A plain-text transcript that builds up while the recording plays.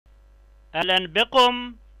أهلا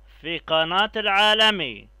بكم في قناة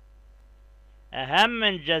العالمي. أهم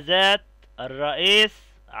إنجازات الرئيس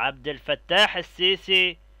عبد الفتاح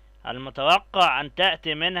السيسي المتوقع أن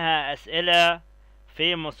تأتي منها أسئلة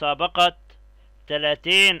في مسابقة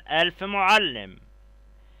 30,000 معلم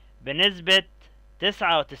بنسبة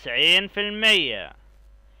 99%.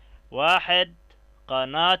 1.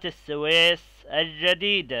 قناة السويس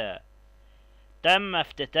الجديدة. تم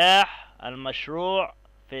افتتاح المشروع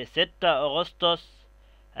في 6 أغسطس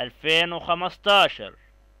 2015.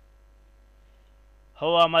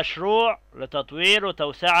 هو مشروع لتطوير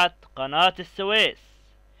وتوسعة قناة السويس،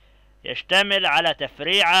 يشتمل على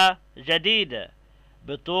تفريعة جديدة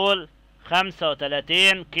بطول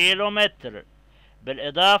 35 كيلومتر،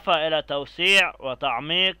 بالإضافة إلى توسيع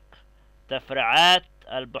وتعميق تفريعات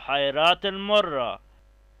البحيرات المرة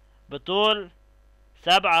بطول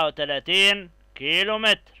 37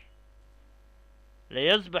 كيلومتر،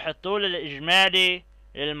 ليصبح الطول الإجمالي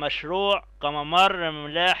للمشروع كممر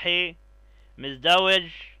ملاحي مزدوج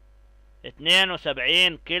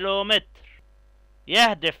 72 كيلومتر.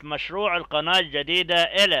 يهدف مشروع القناة الجديدة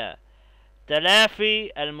إلى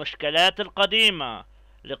تلافي المشكلات القديمة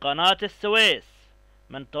لقناة السويس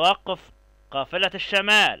من توقف قافلة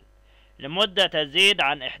الشمال لمدة تزيد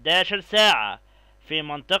عن 11 ساعة في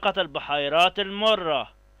منطقة البحيرات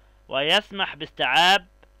المرة، ويسمح باستيعاب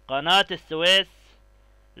قناة السويس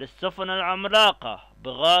للسفن العملاقة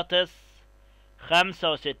بغاطس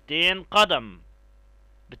 65 قدم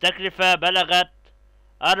بتكلفة بلغت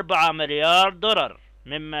 4 مليار دولار،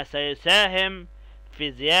 مما سيساهم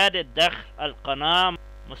في زيادة دخل القناة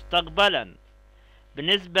مستقبلا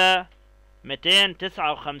بنسبة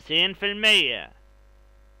 259%.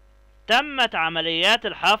 تمت عمليات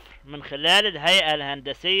الحفر من خلال الهيئة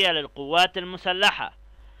الهندسية للقوات المسلحة،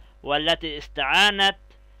 والتي استعانت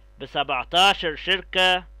ب17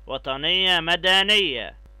 شركة وطنية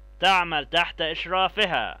مدنية تعمل تحت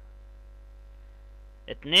إشرافها.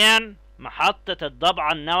 2. محطة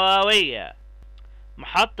الضبعة النووية.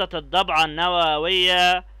 محطة الضبعة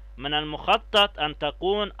النووية من المخطط أن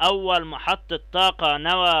تكون أول محطة طاقة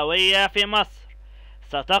نووية في مصر،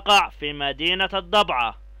 ستقع في مدينة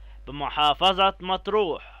الضبعة بمحافظة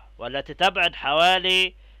مطروح، والتي تبعد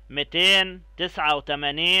حوالي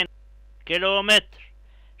 289 كيلومتر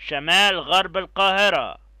شمال غرب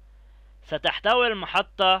القاهرة. ستحتوي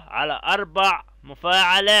المحطة على 4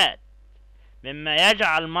 مفاعلات، مما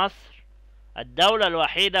يجعل مصر الدولة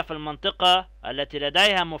الوحيدة في المنطقة التي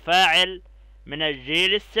لديها مفاعل من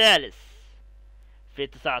الجيل الثالث. في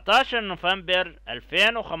 19 نوفمبر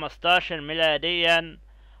 2015 ميلاديا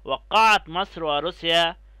وقعت مصر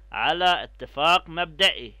وروسيا على اتفاق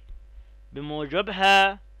مبدئي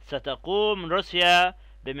بموجبها ستقوم روسيا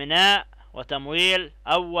ببناء وتمويل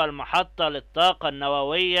أول محطة للطاقة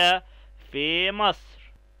النووية في مصر.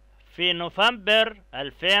 في نوفمبر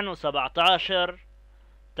 2017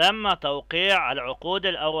 تم توقيع العقود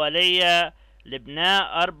الأولية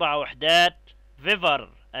لبناء 4 وحدات فيفر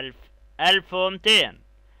 1200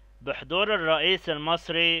 بحضور الرئيس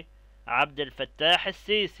المصري عبد الفتاح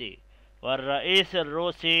السيسي والرئيس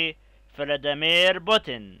الروسي فلاديمير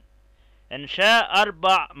بوتين. إنشاء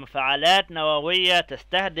 4 مفاعلات نووية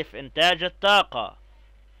تستهدف إنتاج الطاقة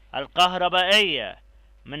الكهربائية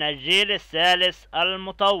من الجيل الثالث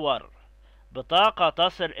المطور بطاقة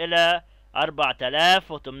تصل إلى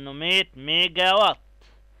 4800 ميجا وات،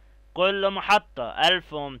 كل محطة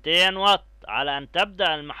 1200 واط، على أن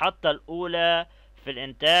تبدأ المحطة الأولى في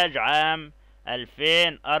الإنتاج عام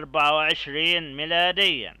 2024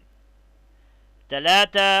 ميلاديا.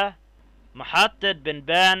 3. محطة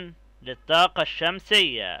بنبان للطاقة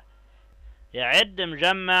الشمسية. يعد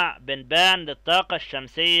مجمع بنبان للطاقة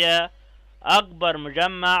الشمسية أكبر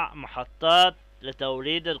مجمع محطات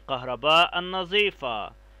لتوليد الكهرباء النظيفة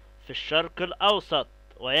في الشرق الأوسط،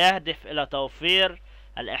 ويهدف إلى توفير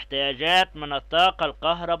الاحتياجات من الطاقة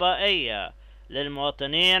الكهربائية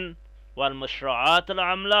للمواطنين والمشروعات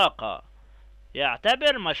العملاقة.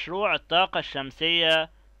 يعتبر مشروع الطاقة الشمسية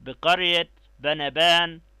بقرية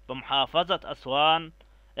بنبان بمحافظة أسوان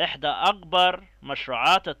إحدى أكبر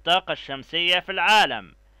مشروعات الطاقة الشمسية في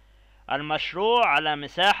العالم. المشروع على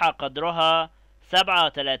مساحة قدرها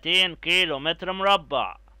 37 كيلو متر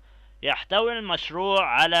مربع. يحتوي المشروع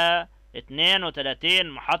على 32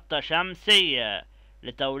 محطة شمسية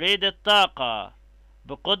لتوليد الطاقة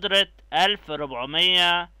بقدرة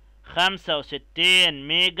 1465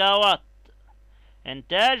 ميجا وات.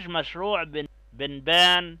 إنتاج مشروع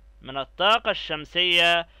بنبان من الطاقة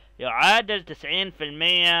الشمسية يعادل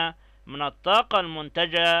 90% من الطاقة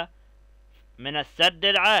المنتجة من السد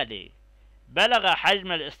العالي. بلغ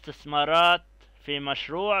حجم الاستثمارات في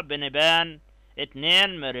مشروع بنبان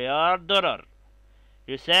 2 مليار دولار.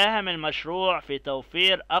 يساهم المشروع في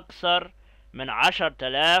توفير أكثر من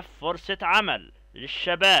 10,000 فرصة عمل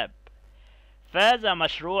للشباب. فاز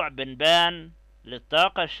مشروع بنبان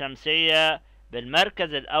للطاقة الشمسية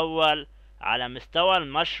بالمركز الأول على مستوى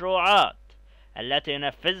المشروعات التي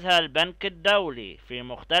ينفذها البنك الدولي في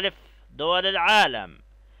مختلف دول العالم.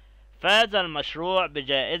 فاز المشروع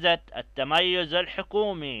بجائزة التميز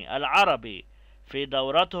الحكومي العربي في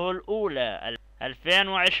دورته الأولى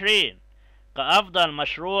 2020 كأفضل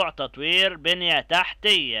مشروع تطوير بنية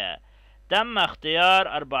تحتية. تم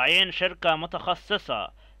اختيار 40 شركة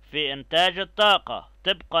متخصصة في إنتاج الطاقة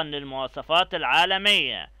طبقا للمواصفات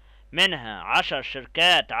العالمية، منها 10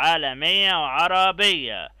 شركات عالمية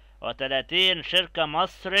وعربية و30 شركة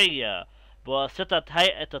مصرية بواسطة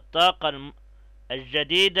هيئة الطاقة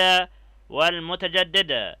الجديدة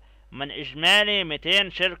والمتجددة. من إجمالي 200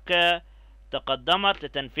 شركة تقدمت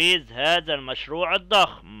لتنفيذ هذا المشروع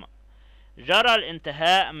الضخم. جرى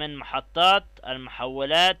الانتهاء من محطات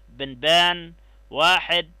المحولات بنبان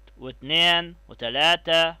 1 و2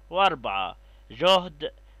 و3 و4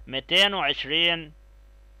 جهد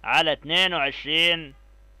 220/22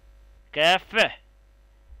 كافة.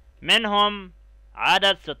 منهم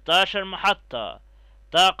عدد 16 محطة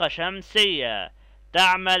طاقة شمسية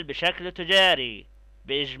تعمل بشكل تجاري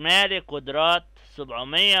بإجمالي قدرات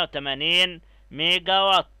 780 ميجا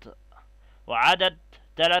وات، وعدد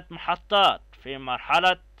 3 محطات في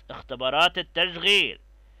مرحلة اختبارات التشغيل.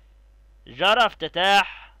 جرى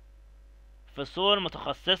افتتاح فصول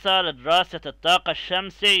متخصصة لدراسة الطاقة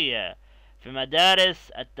الشمسية في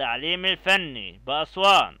مدارس التعليم الفني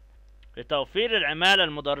بأسوان لتوفير العمالة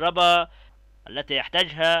المدربة التي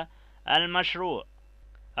يحتاجها المشروع.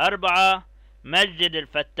 4. مسجد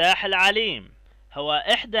الفتاح العليم هو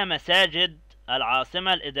إحدى مساجد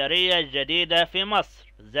العاصمة الإدارية الجديدة في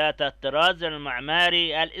مصر، ذات الطراز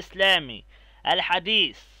المعماري الإسلامي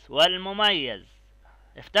الحديث والمميز.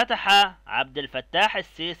 افتتح عبد الفتاح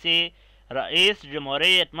السيسي رئيس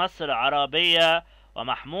جمهورية مصر العربية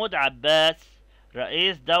ومحمود عباس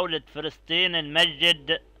رئيس دولة فلسطين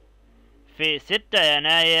المسجد في 6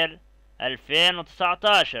 يناير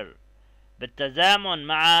 2019 بالتزامن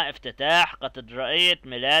مع افتتاح كاتدرائية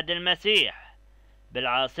ميلاد المسيح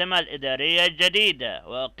بالعاصمة الإدارية الجديدة.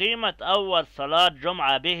 وأقيمت أول صلاة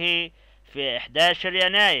جمعة به في 11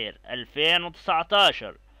 يناير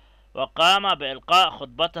 2019، وقام بإلقاء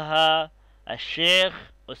خطبتها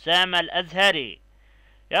الشيخ أسامة الأزهري.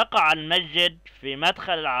 يقع المسجد في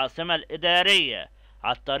مدخل العاصمة الإدارية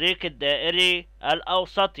على الطريق الدائري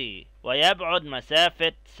الأوسطي، ويبعد مسافة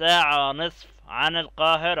 1.5 ساعة عن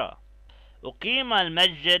القاهرة. أقيم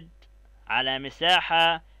المسجد على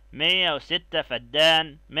مساحة 106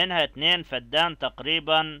 فدان، منها 2 فدان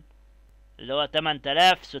تقريبا اللي هو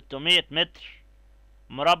 8600 متر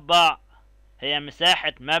مربع هي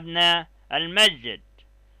مساحة مبنى المسجد،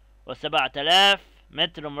 و7000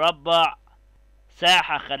 متر مربع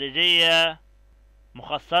ساحة خارجية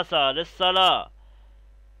مخصصة للصلاة.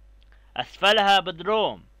 أسفلها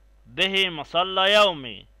بدروم به مصلى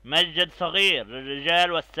يومي، مسجد صغير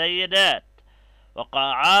للرجال والسيدات،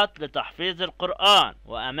 وقاعات لتحفيظ القرآن،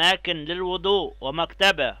 وأماكن للوضوء،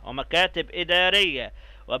 ومكتبة ومكاتب إدارية.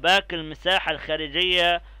 وباقي المساحة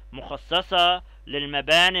الخارجية مخصصة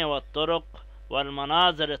للمباني والطرق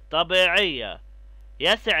والمناظر الطبيعية.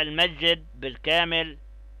 يسع المسجد بالكامل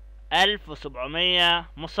 1700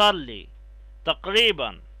 مصلي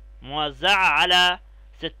تقريبا، موزعة على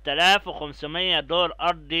 6500 دور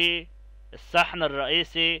أرضي الصحن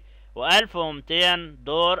الرئيسي، و1200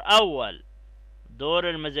 دور أول دور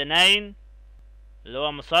المزنين اللي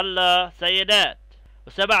هو مصلى سيدات،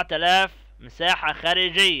 و7000 مساحة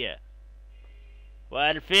خارجية،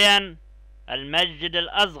 و2000 المسجد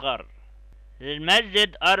الأصغر.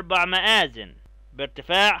 للمسجد 4 مآذن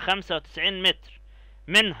بارتفاع 95 متر،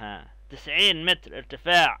 منها 90 متر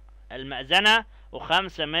ارتفاع المأذنة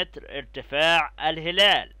و5 متر ارتفاع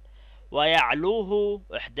الهلال، ويعلوه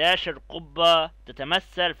 11 قبة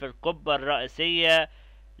تتمثل في القبة الرئيسية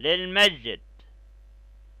للمسجد.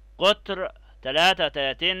 قطر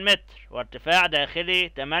 33 متر، وارتفاع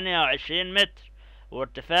داخلي 28 متر،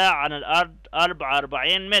 وارتفاع عن الأرض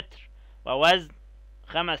 44 متر، ووزن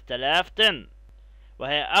 5000 طن،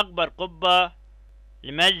 وهي أكبر قبة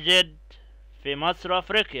لمسجد في مصر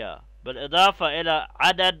وأفريقيا، بالإضافة إلى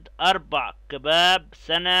عدد 4 قباب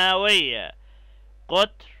سنوية.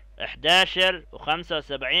 قطر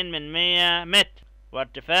 11.75 متر،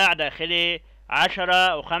 وارتفاع داخلي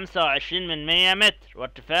 10.25 متر،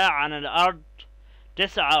 وارتفاع عن الأرض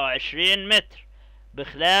 29 متر.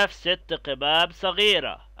 بخلاف 6 قباب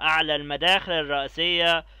صغيرة أعلى المداخل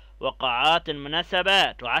الرئيسية وقاعات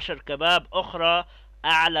المناسبات، و10 قباب أخرى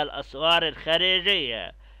أعلى الأسوار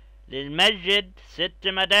الخارجية. للمسجد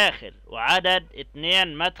 6 مداخل وعدد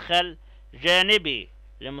 2 مدخل جانبي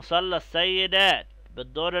لمصلى السيدات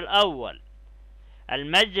بالدور الأول.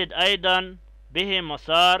 المسجد أيضا به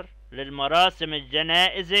مسار للمراسم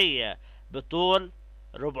الجنائزية بطول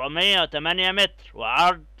 408 متر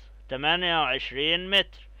وعرض 28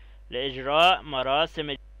 متر لإجراء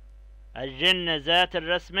مراسم الجنازات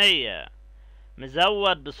الرسمية،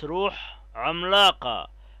 مزود بصروح عملاقة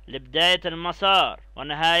لبداية المسار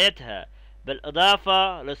ونهايتها،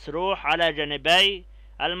 بالإضافة لصروح على جانبي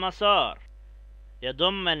المسار.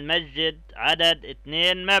 يضم المسجد عدد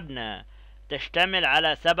 2 مبنى تشتمل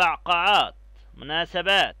على 7 قاعات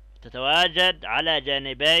مناسبات تتواجد على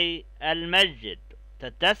جانبي المسجد،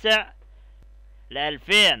 تتسع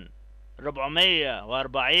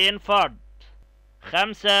ل2440 فرد.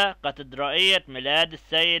 5 كاتدرائية ميلاد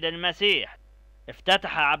السيد المسيح.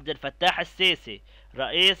 افتتح عبد الفتاح السيسي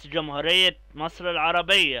رئيس جمهورية مصر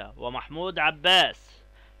العربية ومحمود عباس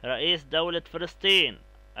رئيس دولة فلسطين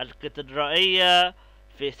الكاتدرائية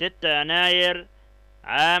في 6 يناير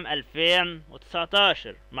عام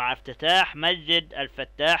 2019 مع افتتاح مسجد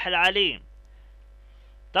الفتاح العليم.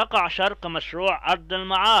 تقع شرق مشروع أرض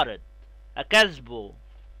المعارض أكذبو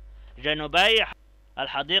جنوبي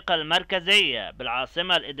الحديقة المركزية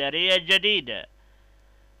بالعاصمة الإدارية الجديدة.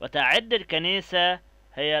 وتعد الكنيسة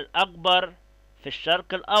هي الأكبر في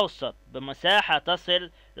الشرق الأوسط بمساحة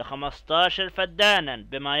تصل ل15 فدانا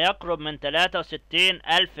بما يقرب من 63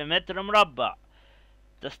 ألف متر مربع.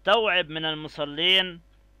 تستوعب من المصلين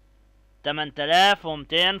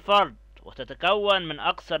 8200 فرد وتتكون من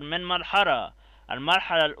أكثر من مرحلة.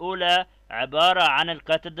 المرحلة الأولى عبارة عن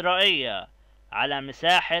الكاتدرائية على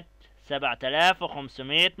مساحة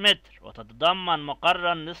 7500 متر وتتضمن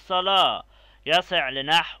مقرا للصلاة يسع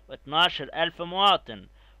لنحو 12,000 مواطن،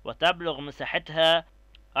 وتبلغ مساحتها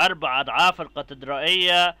 4 أضعاف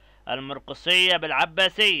الكاتدرائية المرقسية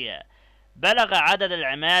بالعباسية. بلغ عدد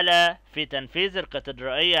العمالة في تنفيذ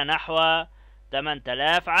الكاتدرائية نحو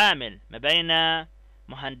 8000 عامل ما بين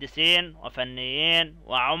مهندسين وفنيين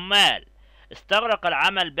وعمال. استغرق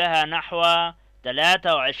العمل بها نحو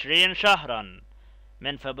 23 شهرا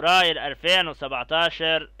من فبراير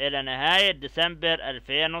 2017 إلى نهاية ديسمبر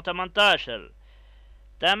 2018.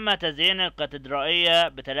 تم تزيين الكاتدرائية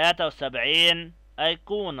ب73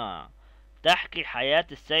 أيقونة تحكي حياة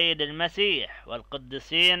السيد المسيح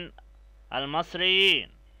والقديسين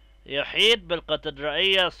المصريين. يحيط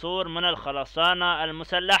بالكاتدرائية سور من الخرسانة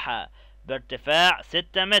المسلحة بارتفاع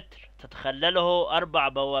 6 متر تتخلله 4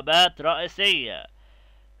 بوابات رئيسية.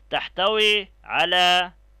 تحتوي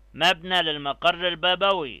على مبنى للمقر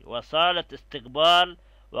البابوي وصالة استقبال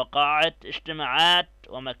وقاعة اجتماعات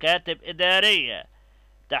ومكاتب إدارية.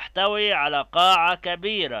 تحتوي على قاعة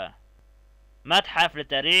كبيرة، متحف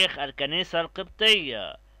لتاريخ الكنيسة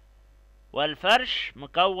القبطية، والفرش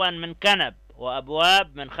مكون من كنب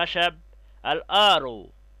وأبواب من خشب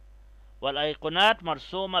الآرو، والأيقونات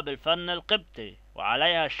مرسومة بالفن القبطي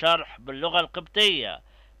وعليها شرح باللغة القبطية،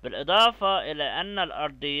 بالإضافة إلى أن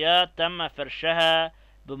الأرضيات تم فرشها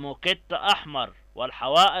بموكيت أحمر،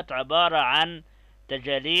 والحوائط عبارة عن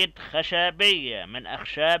تجاليد خشبية من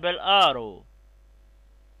أخشاب الآرو.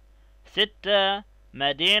 6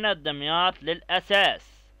 مدينة دمياط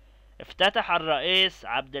للأساس. افتتح الرئيس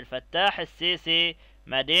عبد الفتاح السيسي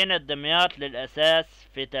مدينة دمياط للأساس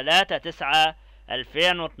في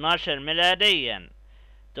 3/9/2012 ميلاديا.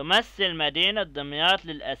 تمثل مدينة دمياط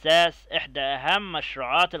للأساس إحدى أهم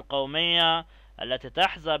مشروعات القومية التي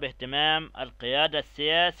تحظى باهتمام القيادة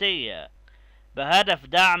السياسية بهدف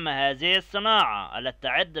دعم هذه الصناعة التي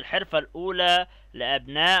تعد الحرفة الأولى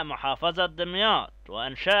لأبناء محافظة دمياط.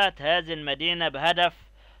 وأنشأت هذه المدينة بهدف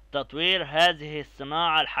تطوير هذه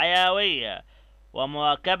الصناعة الحيوية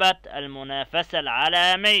ومواكبة المنافسة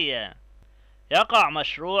العالمية. يقع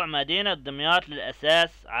مشروع مدينة دمياط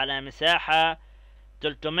للأساس على مساحة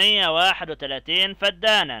 331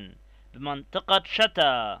 فدانا بمنطقة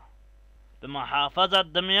شتا بمحافظة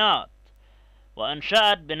دمياط،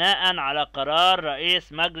 وأنشأت بناء على قرار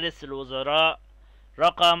رئيس مجلس الوزراء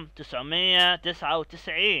رقم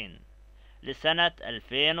 999 لسنة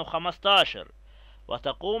 2015.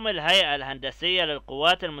 وتقوم الهيئة الهندسية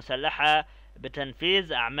للقوات المسلحة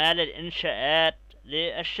بتنفيذ أعمال الإنشاءات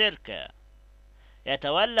للشركة.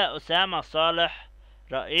 يتولى أسامة صالح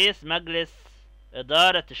رئيس مجلس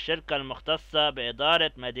إدارة الشركة المختصة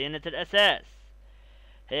بإدارة مدينة الأساس.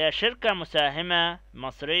 هي شركة مساهمة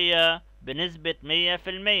مصرية بنسبة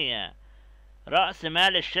 100%. رأس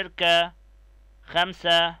مال الشركة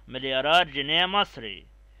 5 مليارات جنيه مصري،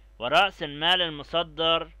 ورأس المال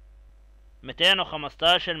المصدر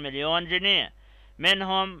 215 مليون جنيه،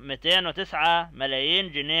 منهم 209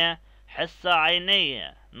 ملايين جنيه حصة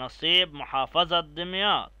عينية نصيب محافظة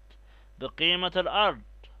دمياط بقيمة الأرض.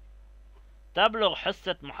 تبلغ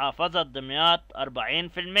حصة محافظة دمياط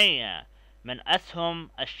 40% من أسهم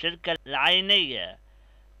الشركة العينية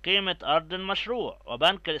قيمة أرض المشروع،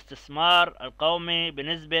 وبنك الاستثمار القومي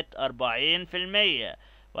بنسبة 40%،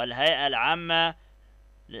 والهيئة العامة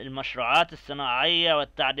للمشروعات الصناعية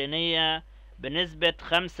والتعدينية بنسبة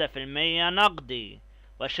 5% نقدي،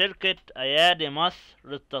 وشركة أيادي مصر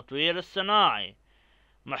للتطوير الصناعي.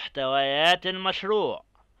 محتويات المشروع: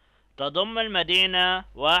 تضم المدينة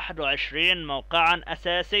 21 موقعا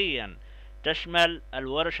أساسيا، تشمل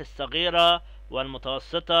الورش الصغيرة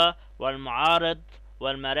والمتوسطة والمعارض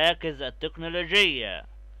والمراكز التكنولوجية.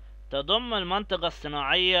 تضم المنطقة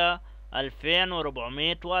الصناعية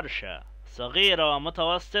 2400 ورشة صغيرة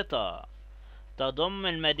ومتوسطة. تضم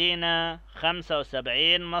المدينة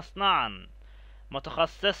 75 مصنعا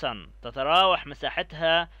متخصصا تتراوح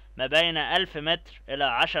مساحتها ما بين 1000 متر إلى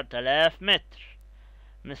 10,000 متر.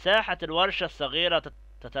 مساحة الورشة الصغيرة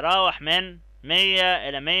تتراوح من 100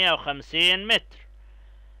 إلى 150 متر.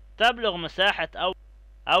 تبلغ مساحة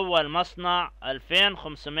أول مصنع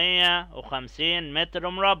 2550 متر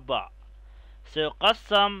مربع.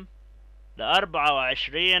 سيقسم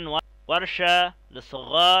ل24 ورشة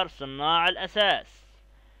لصغار صناع الأساس.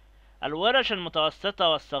 الورش المتوسطة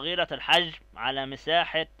والصغيرة الحجم على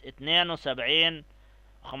مساحة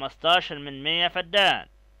 72.15 فدان.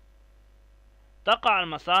 تقع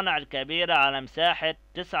المصانع الكبيرة على مساحة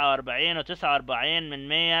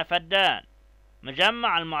 49.49 فدان.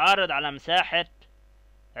 مجمع المعارض على مساحة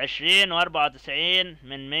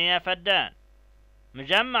 20.94 فدان.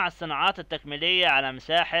 مجمع الصناعات التكميلية على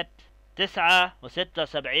مساحة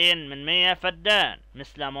 9.76 فدان،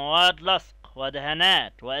 مثل مواد لصق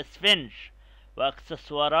ودهانات واسفنج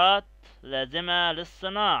واكسسوارات لازمة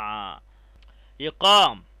للصناعة.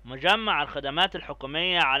 يقام مجمع الخدمات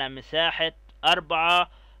الحكومية على مساحة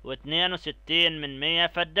 4.62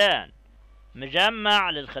 فدان. مجمع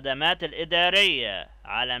للخدمات الإدارية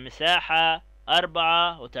على مساحة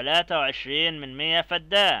 4.23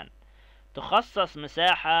 فدان. تخصص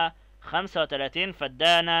مساحة 35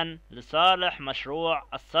 فدانا لصالح مشروع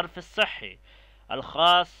الصرف الصحي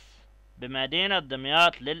الخاص بمدينة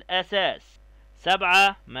دمياط للأساس.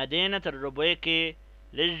 7. مدينة الربيكي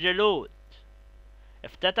للجلود.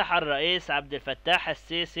 افتتح الرئيس عبد الفتاح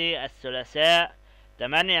السيسي الثلاثاء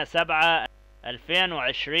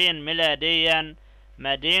 8/7/2020 ميلاديا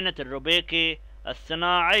مدينة الربيكي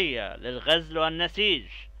الصناعية للغزل والنسيج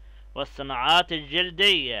والصناعات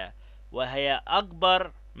الجلدية، وهي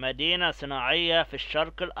أكبر مدينة صناعية في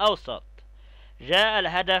الشرق الأوسط. جاء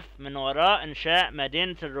الهدف من وراء إنشاء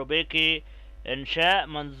مدينة الربيكي إنشاء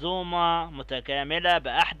منظومة متكاملة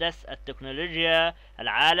بأحدث التكنولوجيا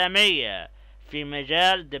العالمية في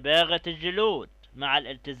مجال دباغة الجلود، مع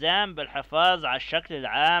الالتزام بالحفاظ على الشكل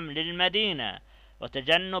العام للمدينة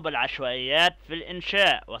وتجنب العشوائيات في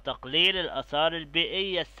الإنشاء وتقليل الآثار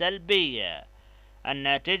البيئية السلبية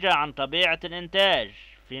الناتجة عن طبيعة الإنتاج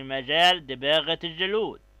في مجال دباغة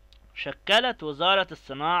الجلود. شكلت وزارة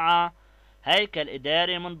الصناعة هيكل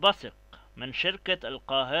إداري منبثق من شركة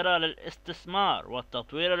القاهرة للاستثمار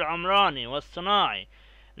والتطوير العمراني والصناعي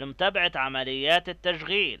لمتابعة عمليات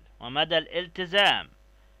التشغيل ومدى الالتزام.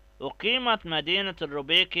 أقيمت مدينة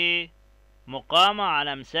الربيكي مقامة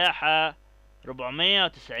على مساحة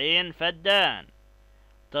 490 فدان.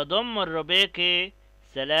 تضم الربيكي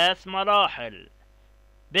 3 مراحل،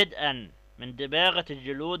 بدءا من دباغة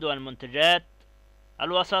الجلود والمنتجات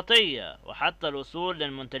الوسطية وحتى الوصول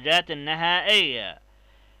للمنتجات النهائية.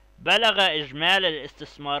 بلغ إجمالي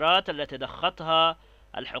الاستثمارات التي ضختها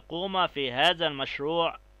الحكومة في هذا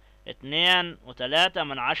المشروع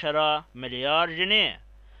 2.3 مليار جنيه،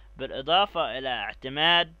 بالإضافة إلى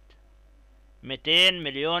اعتماد 200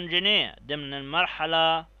 مليون جنيه ضمن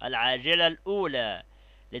المرحلة العاجلة الأولى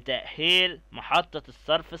لتأهيل محطة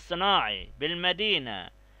الصرف الصناعي بالمدينة.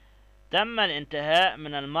 تم الانتهاء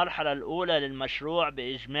من المرحلة الأولى للمشروع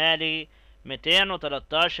بإجمالي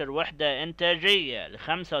 213 وحدة إنتاجية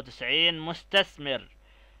ل95 مستثمر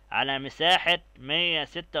على مساحة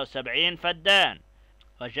 176 فدان،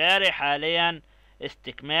 وجاري حاليا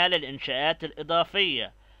استكمال الإنشاءات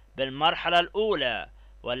الإضافية بالمرحلة الأولى،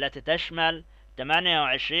 والتي تشمل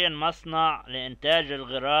 28 مصنع لإنتاج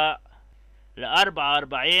الغراء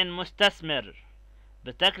ل44 مستثمر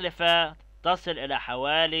بتكلفة تصل إلى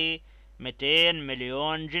حوالي 200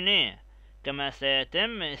 مليون جنيه. كما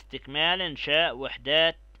سيتم استكمال إنشاء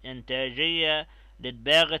وحدات إنتاجية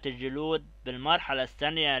لدباغة الجلود بالمرحلة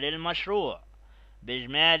الثانية للمشروع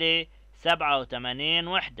بإجمالي 87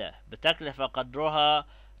 وحدة بتكلفة قدرها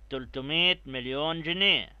 300 مليون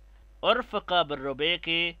جنيه. أرفق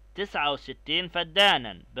بالروبيكي 69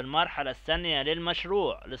 فدانا بالمرحلة الثانية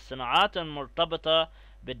للمشروع للصناعات المرتبطة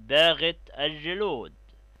بدباغة الجلود.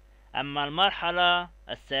 أما المرحلة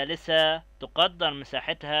الثالثة تقدر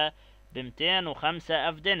مساحتها ب205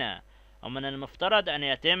 أفدنة، ومن المفترض أن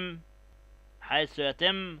يتم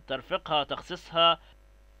ترفيقها وتخصيصها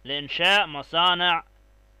لإنشاء مصانع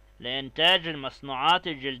لإنتاج المصنوعات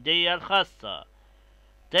الجلدية الخاصة.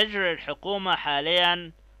 تجري الحكومة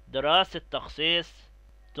حاليا دراسة تخصيص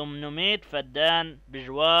 800 فدان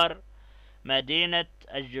بجوار مدينة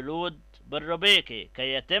الجلود بالروبيكي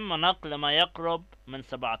كي يتم نقل ما يقرب من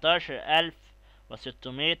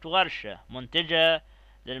 17,600 ورشة منتجة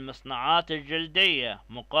للمصنوعات الجلدية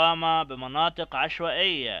مقامة بمناطق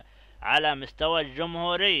عشوائية على مستوى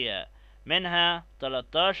الجمهورية، منها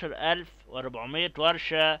 13,400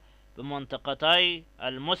 ورشة بمنطقتي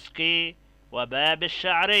المسكي وباب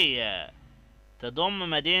الشعرية. تضم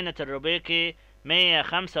مدينة الروبيكي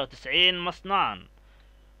 195 مصنعا،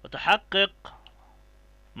 وتحقق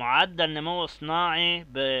معدل نمو صناعي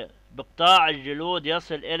بقطاع الجلود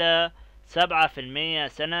يصل إلى 7%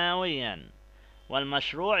 سنويا،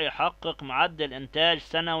 والمشروع يحقق معدل إنتاج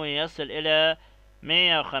سنوي يصل إلى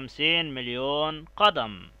 150 مليون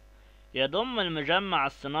قدم. يضم المجمع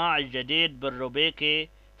الصناعي الجديد بالروبيكي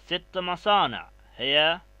 6 مصانع،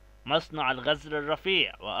 هي مصنع الغزل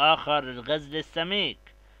الرفيع، وآخر للغزل السميك،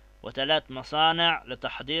 و3 مصانع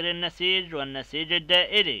لتحضير النسيج والنسيج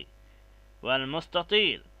الدائري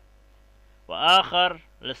والمستطيل، وآخر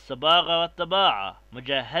للصباغة والطباعة،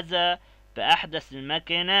 مجهزة بأحدث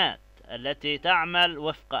الماكينات التي تعمل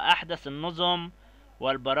وفق أحدث النظم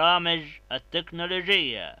والبرامج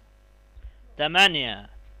التكنولوجية. 8.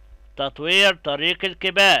 تطوير طريق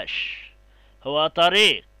الكباش. هو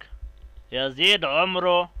طريق يزيد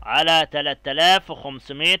عمره على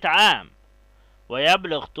 3500 عام،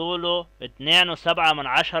 ويبلغ طوله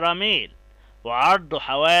 2.7 ميل، وعرضه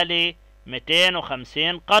حوالي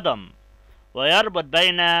 250 قدم، ويربط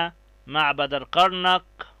بين معبد الكرنك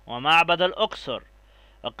ومعبد الأقصر.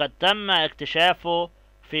 وقد تم اكتشافه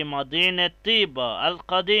في مدينة طيبة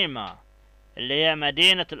القديمة اللي هي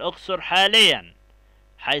مدينة الأقصر حاليا،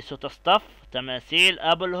 حيث تصطف تماثيل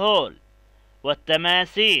أبو الهول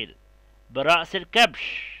والتماثيل برأس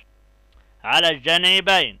الكبش على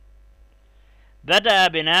الجانبين. بدأ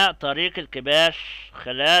بناء طريق الكباش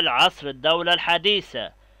خلال عصر الدولة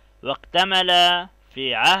الحديثة، واكتمل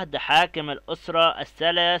في عهد حاكم الأسرة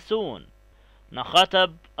الثلاثون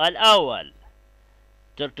نخطب الأول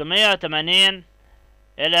 380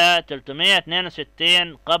 إلى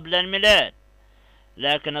 362 قبل الميلاد،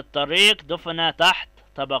 لكن الطريق دفن تحت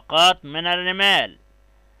طبقات من الرمال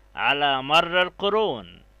على مر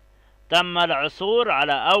القرون. تم العثور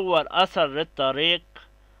على أول أثر للطريق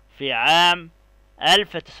في عام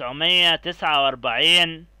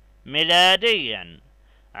 1949 ميلاديا،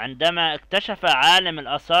 عندما اكتشف عالم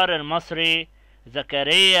الآثار المصري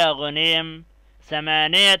زكريا غنيم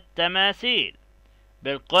 8 تماثيل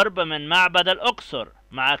بالقرب من معبد الأقصر،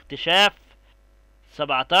 مع اكتشاف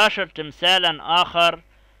 17 تمثالا آخر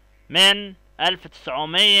من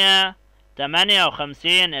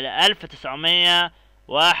 1958 إلى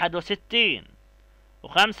 1961،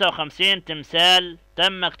 و55 تمثال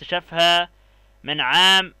تم اكتشافها من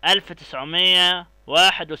عام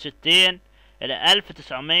 1961 إلى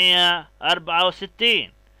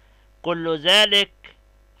 1964، كل ذلك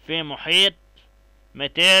في محيط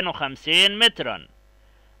 250 مترا.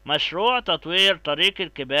 مشروع تطوير طريق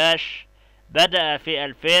الكباش بدأ في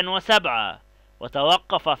 2007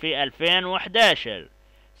 وتوقف في 2011،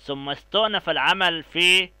 ثم استؤنف العمل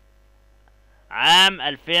في عام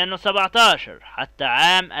 2017 حتى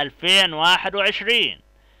عام 2021.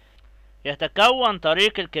 يتكون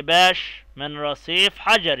طريق الكباش من رصيف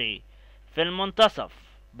حجري في المنتصف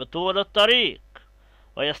بطول الطريق،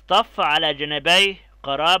 ويصطف على جانبيه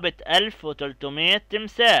قرابة 1300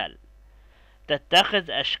 تمثال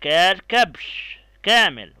تتخذ أشكال كبش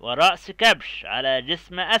كامل، ورأس كبش على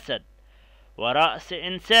جسم أسد، ورأس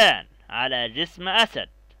إنسان على جسم أسد.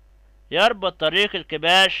 يربط طريق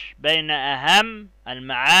الكباش بين أهم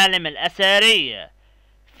المعالم الأثرية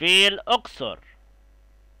في الأقصر،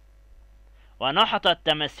 ونحتت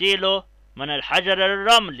تماثيله من الحجر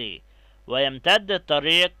الرملي، ويمتد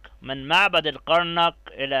الطريق من معبد الكرنك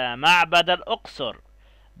إلى معبد الأقصر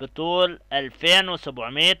بطول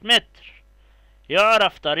 2700 متر.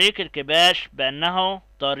 يعرف طريق الكباش بأنه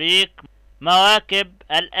طريق مواكب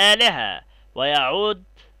الآلهة، ويعود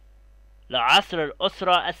لعصر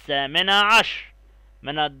الأسرة الثامنة عشر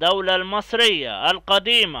من الدولة المصرية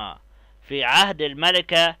القديمة في عهد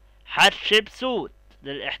الملكة حتشبسوت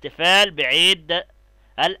للاحتفال بعيد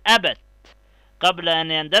الأبت قبل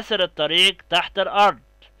أن يندثر الطريق تحت الأرض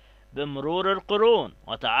بمرور القرون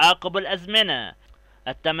وتعاقب الأزمنة.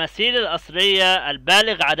 التماثيل الأصلية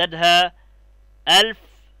البالغ عددها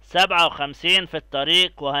 1057 في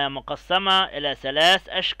الطريق، وهي مقسمة إلى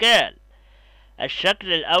 3 أشكال.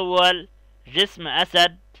 الشكل الأول جسم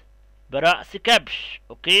أسد برأس كبش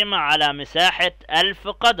أقيم على مساحة 1000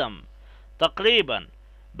 قدم تقريبا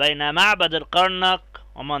بين معبد الكرنك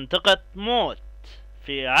ومنطقة موت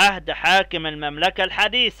في عهد حاكم المملكة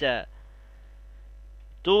الحديثة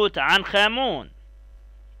توت عنخ آمون.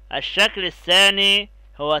 الشكل الثاني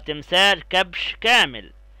هو تمثال كبش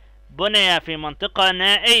كامل بني في منطقة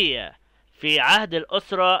نائية في عهد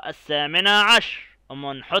الأسرة الثامنة عشر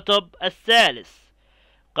ومنحتب الثالث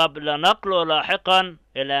قبل نقله لاحقا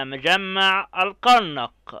إلى مجمع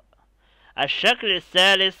الكرنك. الشكل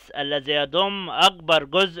الثالث الذي يضم أكبر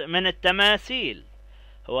جزء من التماثيل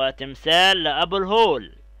هو تمثال لأبو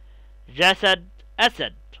الهول، جسد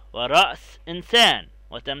أسد ورأس إنسان،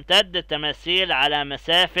 وتمتد التماثيل على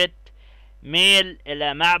مسافة ميل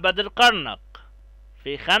إلى معبد الكرنك.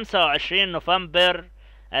 في 25 نوفمبر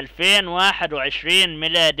 2021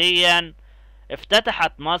 ميلاديا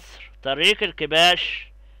افتتحت مصر طريق الكباش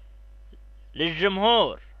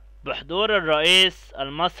للجمهور بحضور الرئيس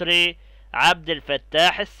المصري عبد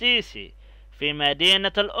الفتاح السيسي في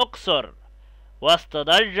مدينة الأقصر وسط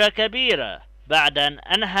ضجة كبيرة بعد أن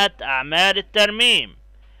أنهت أعمال الترميم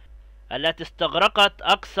التي استغرقت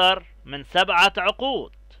أكثر من 7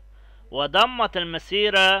 عقود، وضمت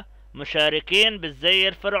المسيرة مشاركين بالزي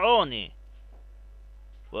الفرعوني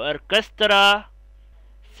وأوركسترا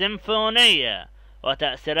سيمفونية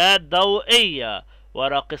وتأثيرات ضوئية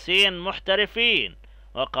وراقصين محترفين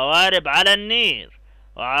وقوارب على النيل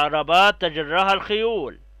وعربات تجرها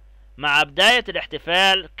الخيول. مع بداية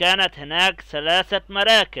الاحتفال كانت هناك 3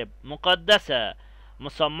 مراكب مقدسة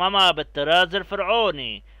مصممة بالطراز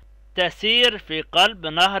الفرعوني تسير في قلب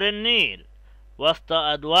نهر النيل وسط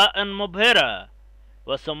أضواء مبهرة،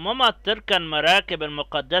 وصممت تلك المراكب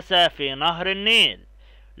المقدسة في نهر النيل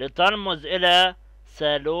لترمز إلى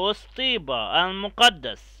ثالوث طيبة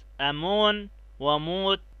المقدس أمون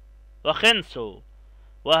وموت وخنسو،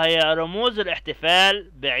 وهي رموز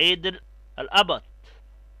الاحتفال بعيد الأبط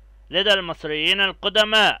لدى المصريين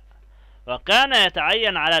القدماء. وكان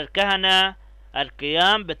يتعين على الكهنة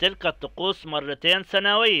القيام بتلك الطقوس 2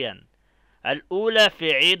 سنويا، الأولى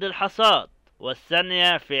في عيد الحصاد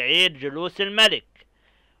والثانية في عيد جلوس الملك.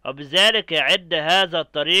 وبذلك يعد هذا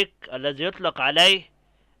الطريق الذي يطلق عليه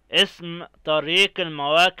اسم طريق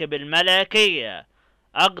المواكب الملكية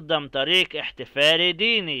أقدم طريق احتفالي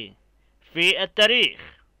ديني في التاريخ.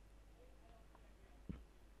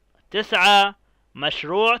 9.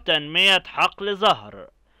 مشروع تنمية حقل زهر.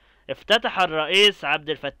 افتتح الرئيس عبد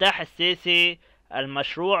الفتاح السيسي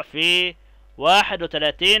المشروع في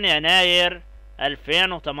 31 يناير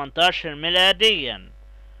 2018 ميلاديا،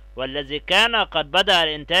 والذي كان قد بدأ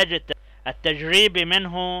الإنتاج التجريبي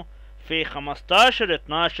منه في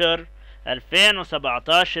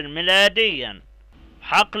 15/12/2017 ميلاديا.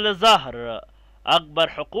 حقل زهر أكبر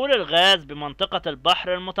حقول الغاز بمنطقة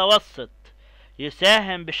البحر المتوسط،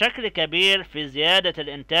 يساهم بشكل كبير في زيادة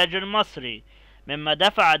الإنتاج المصري، مما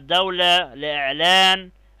دفع الدولة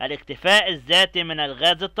لإعلان الاكتفاء الذاتي من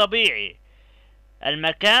الغاز الطبيعي.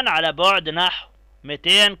 المكان على بعد نحو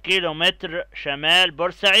 200 كيلومتر شمال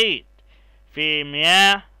بورسعيد في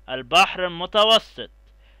مياه البحر المتوسط.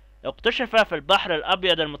 اكتشف في البحر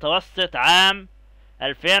الأبيض المتوسط عام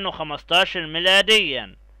 2015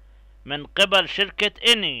 ميلاديا من قبل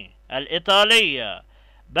شركة إني الإيطالية.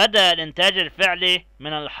 بدأ الإنتاج الفعلي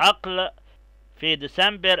من الحقل في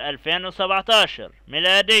ديسمبر 2017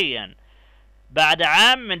 ميلاديا. بعد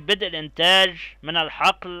عام من بدء الإنتاج من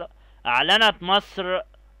الحقل أعلنت مصر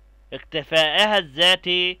اكتفائها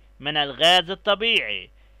الذاتي من الغاز الطبيعي.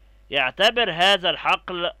 يعتبر هذا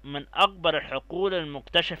الحقل من أكبر الحقول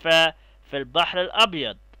المكتشفة في البحر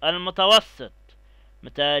الأبيض المتوسط،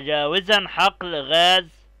 متجاوزا حقل غاز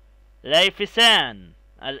ليفسان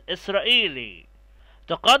الإسرائيلي.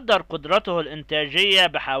 تقدر قدرته الإنتاجية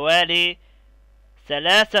بحوالي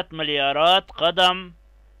 3 مليارات قدم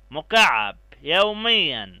مكعب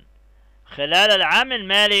يوميا. خلال العام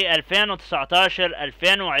المالي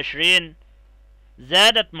 2019-2020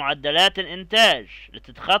 زادت معدلات الإنتاج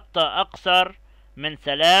لتتخطى أكثر من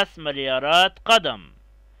 3 مليارات قدم.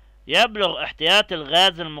 يبلغ احتياط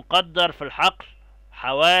الغاز المقدر في الحقل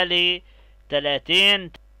حوالي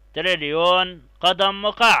 30 تريليون قدم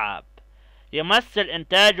مكعب. يمثل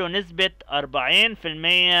إنتاجه نسبة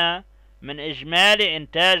 40% من إجمالي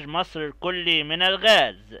إنتاج مصر الكلي من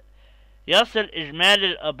الغاز. يصل إجمالي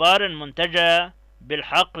الآبار المنتجة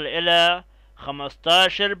بالحقل إلى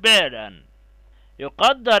 15 بئرا.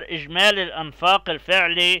 يقدر إجمالي الأنفاق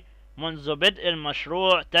الفعلي منذ بدء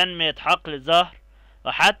المشروع تنمية حقل زهر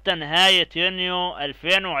وحتى نهاية يونيو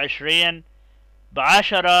 2020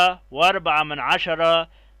 ب10.4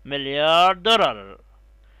 مليار دولار.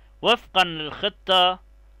 وفقا للخطة،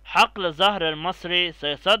 حقل زهر المصري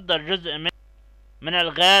سيصدر جزء من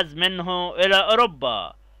الغاز منه إلى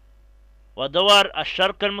أوروبا ودول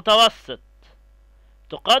الشرق المتوسط.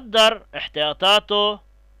 تقدر احتياطاته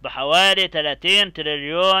بحوالي 30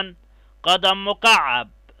 تريليون قدم مكعب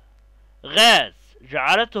غاز،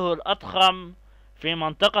 جعلته الأضخم في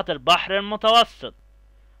منطقة البحر المتوسط.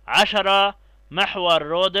 10. محور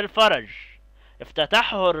رود الفرج،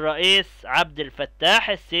 افتتحه الرئيس عبد الفتاح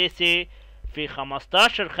السيسي في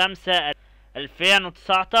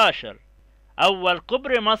 15/5/2019. أول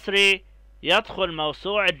كوبري مصري يدخل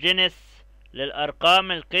موسوعة جينيس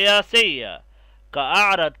للأرقام القياسية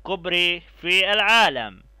كأعرض كوبري في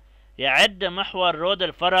العالم. يعد محور رود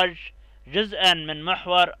الفرج جزءا من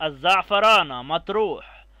محور الزعفرانة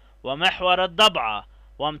مطروح ومحور الضبعة،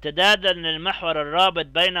 وامتدادا للمحور الرابط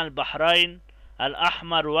بين البحرين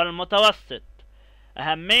الأحمر والمتوسط.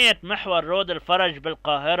 أهمية محور رود الفرج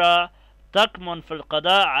بالقاهرة تكمن في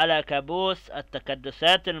القضاء على كابوس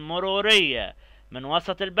التكدسات المرورية من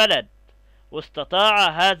وسط البلد. واستطاع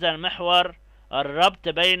هذا المحور الربط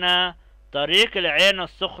بين طريق العين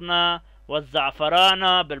السخنة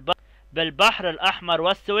والزعفرانة بالبحر الأحمر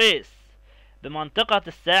والسويس بمنطقة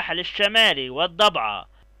الساحل الشمالي والضبعة،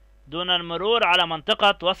 دون المرور على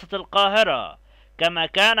منطقة وسط القاهرة كما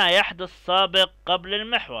كان يحدث سابق قبل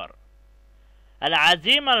المحور.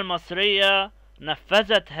 العزيمة المصرية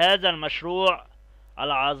نفذت هذا المشروع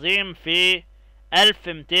العظيم في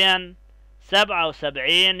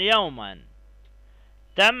 1277 يوما.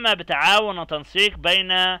 تم بتعاون وتنسيق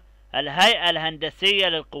بين الهيئة الهندسية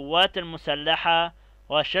للقوات المسلحة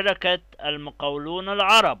وشركة المقاولون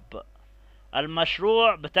العرب.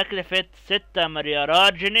 المشروع بتكلفة 6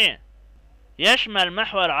 مليارات جنيه. يشمل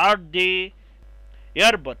محور عرضي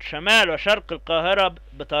يربط شمال وشرق القاهرة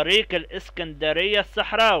بطريق الإسكندرية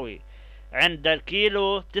الصحراوي عند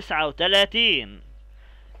الكيلو 39.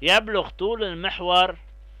 يبلغ طول المحور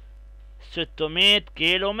 600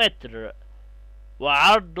 كيلو متر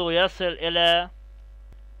وعرضه يصل إلى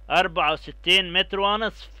 64 متر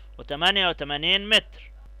ونصف و88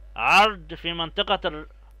 متر عرض في منطقة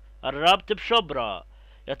الربط بشبرا.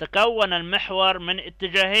 يتكون المحور من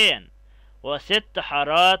اتجاهين و6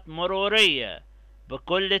 حارات مرورية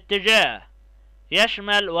بكل اتجاه.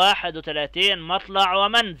 يشمل 31 مطلع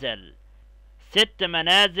ومنزل، 6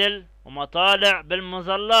 منازل ومطالع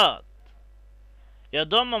بالمظلات.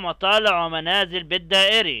 يضم مطالع ومنازل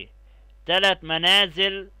بالدائري، 3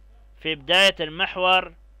 منازل في بداية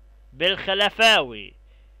المحور بالخلفاوي.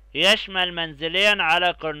 يشمل منزلين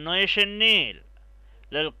على كورنيش النيل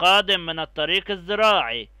للقادم من الطريق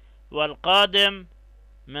الزراعي والقادم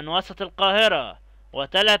من وسط القاهرة،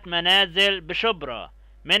 و3 منازل بشبرا،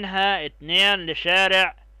 منها 2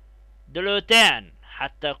 لشارع دلوتان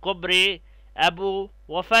حتى كوبري أبو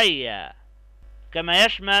وفيا. كما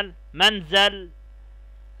يشمل منزل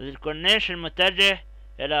للكورنيش المتجه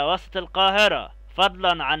إلى وسط القاهرة،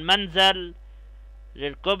 فضلا عن منزل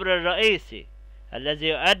للكوبري الرئيسي الذي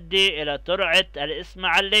يؤدي إلى ترعة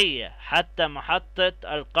الإسماعيلية حتى محطة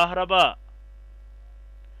الكهرباء.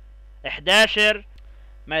 11.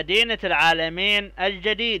 مدينة العالمين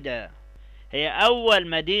الجديدة، هي أول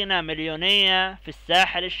مدينة مليونية في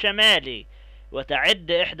الساحل الشمالي،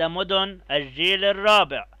 وتعد إحدى مدن الجيل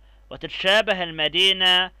الرابع، وتتشابه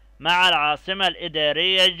المدينة مع العاصمة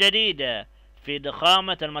الإدارية الجديدة في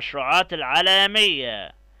ضخامة المشروعات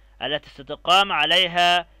العالمية التي ستقام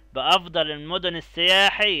عليها بأفضل المدن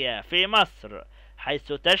السياحية في مصر،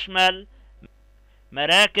 حيث تشمل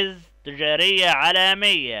مراكز تجارية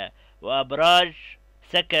عالمية وأبراج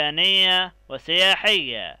سكنية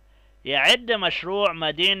وسياحية. يعد مشروع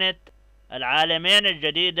مدينة العالمين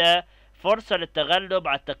الجديدة فرصة للتغلب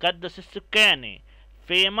على التكدس السكاني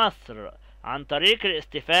في مصر عن طريق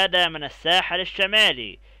الاستفادة من الساحل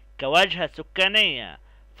الشمالي كوجهة سكانية،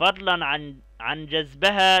 فضلا عن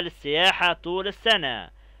جذبها للسياحة طول السنة.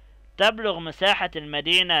 تبلغ مساحة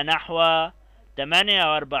المدينة نحو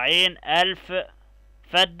 48 ألف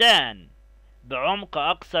فدان بعمق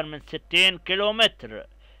أكثر من 60 كيلومتر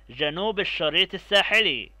جنوب الشريط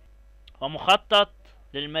الساحلي، ومخطط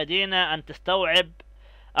للمدينة أن تستوعب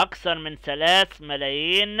أكثر من 3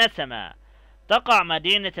 ملايين نسمة. تقع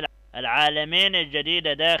مدينة العالمين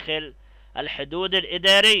الجديدة داخل الحدود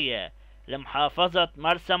الإدارية لمحافظة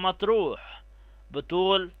مرسى مطروح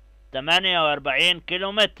بطول 48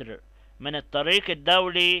 كيلومتر من الطريق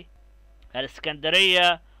الدولي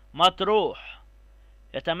الإسكندرية مطروح.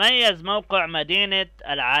 يتميز موقع مدينة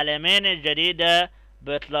العالمين الجديدة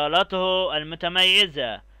بإطلالته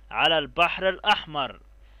المتميزة على البحر الأحمر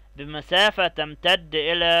بمسافة تمتد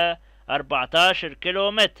إلى 14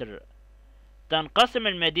 كيلومتر. تنقسم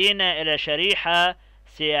المدينة إلى شريحة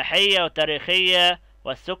سياحية وتاريخية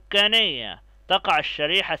وسكانية. تقع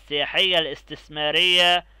الشريحة السياحية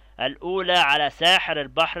الاستثمارية الأولى على ساحل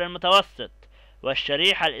البحر المتوسط،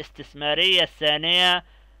 والشريحة الاستثمارية الثانية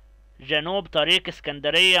جنوب طريق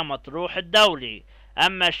اسكندرية مطروح الدولي.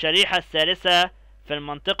 أما الشريحة الثالثة في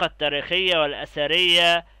المنطقة التاريخية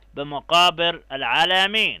والأثرية بمقابر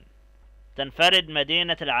العالمين. تنفرد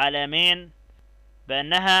مدينة العالمين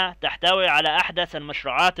بأنها تحتوي على أحدث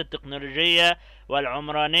المشروعات التكنولوجية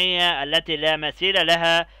والعمرانية التي لا مثيل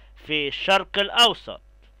لها في الشرق الأوسط،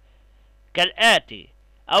 كالآتي: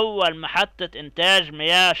 أول محطة إنتاج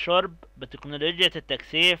مياه شرب بتكنولوجيا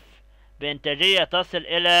التكثيف بإنتاجية تصل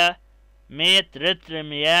إلى 100 لتر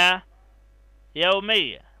مياه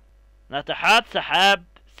يوميا. ناطحات سحاب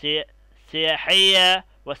سياحية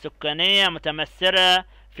وسكانية متمثلة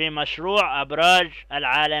في مشروع أبراج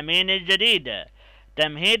العالمين الجديدة.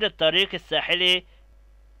 تمهيد الطريق الساحلي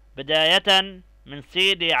بداية من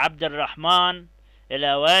سيدي عبد الرحمن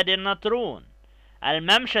إلى وادي النطرون.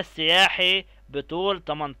 الممشى السياحي بطول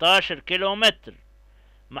 18 كيلومتر.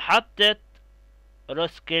 محطة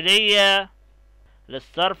روسكيلية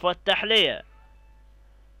للصرف والتحلية.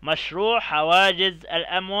 مشروع حواجز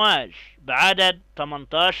الأمواج بعدد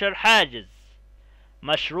 18 حاجز.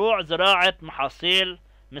 مشروع زراعة محاصيل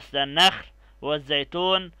مثل النخل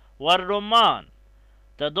والزيتون والرمان.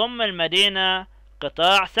 تضم المدينة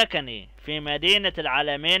قطاع سكني في مدينة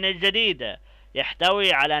العالمين الجديدة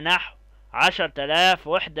يحتوي على نحو 10,000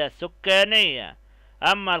 وحدة سكانية.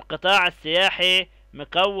 أما القطاع السياحي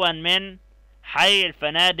مكون من حي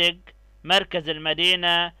الفنادق، مركز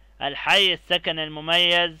المدينة، الحي السكني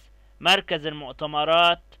المميز، مركز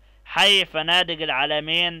المؤتمرات، حي فنادق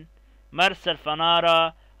العالمين، مرسى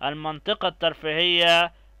الفنارة، المنطقة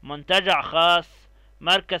الترفيهية، منتجع خاص،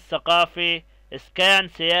 مركز ثقافي، إسكان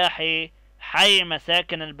سياحي، حي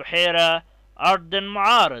مساكن البحيرة، أرض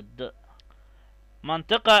معارض.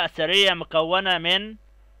 منطقة أثرية مكونة من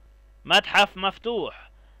متحف مفتوح،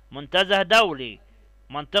 منتزه دولي،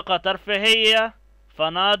 منطقة ترفيهية،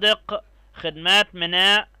 فنادق، خدمات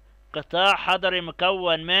ميناء، قطاع حضري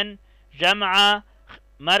مكون من جامعة،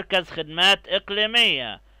 مركز خدمات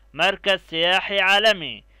إقليمية، مركز سياحي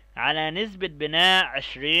عالمي على نسبة بناء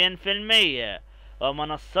 20%،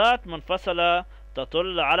 ومنصات منفصلة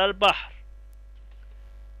تطل على البحر.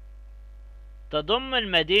 تضم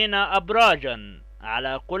المدينة أبراجا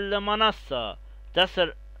على كل منصة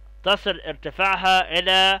تصل ارتفاعها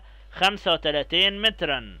إلى 35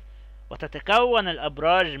 مترا، وتتكون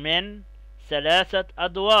الأبراج من 3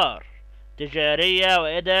 أدوار تجارية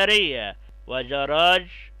وإدارية وجراج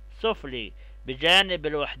سفلي بجانب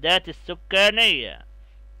الوحدات السكانية.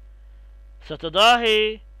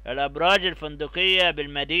 ستضاهي الأبراج الفندقية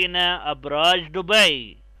بالمدينة أبراج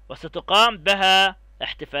دبي، وستقام بها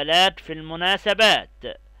احتفالات في المناسبات.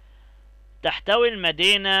 تحتوي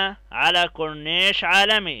المدينة على كورنيش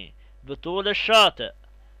عالمي بطول الشاطئ.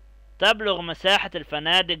 تبلغ مساحة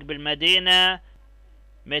الفنادق بالمدينة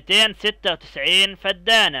 296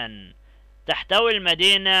 فدانا. تحتوي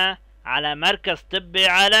المدينة على مركز طبي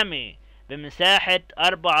عالمي بمساحة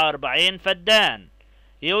 44 فدان.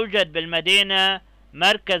 يوجد بالمدينة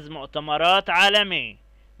مركز مؤتمرات عالمي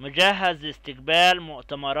مجهز لاستقبال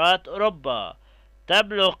مؤتمرات أوروبا.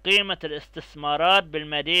 تبلغ قيمة الاستثمارات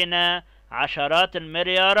بالمدينة عشرات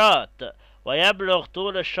المليارات، ويبلغ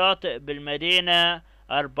طول الشاطئ بالمدينة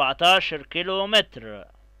 14 كيلومتر.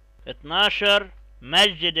 12.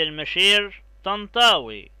 مسجد المشير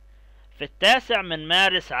طنطاوي. في 9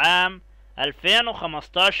 مارس عام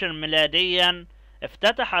 2015 ميلاديا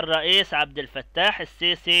افتتح الرئيس عبد الفتاح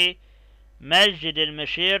السيسي مسجد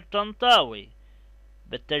المشير طنطاوي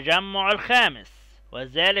بالتجمع الخامس،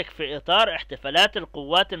 وذلك في إطار احتفالات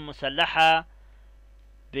القوات المسلحة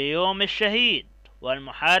بيوم الشهيد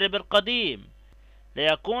والمحارب القديم،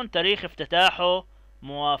 ليكون تاريخ افتتاحه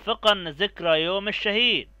موافقا لذكرى يوم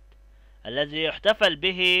الشهيد الذي يحتفل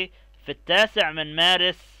به في 9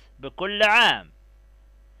 مارس بكل عام.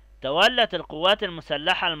 تولت القوات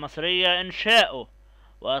المسلحة المصرية إنشاؤه،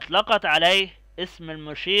 وأطلقت عليه اسم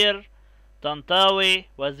المشير طنطاوي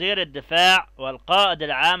وزير الدفاع والقائد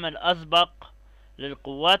العام الأسبق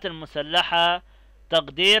للقوات المسلحة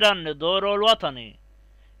تقديرا لدوره الوطني.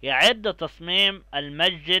 يعد تصميم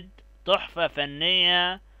المسجد تحفة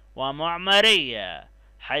فنية ومعمارية،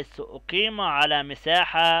 حيث أقيم على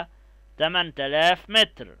مساحة 8000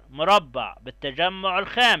 متر مربع بالتجمع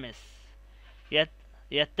الخامس.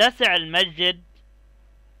 يتسع المسجد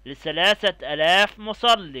ل3000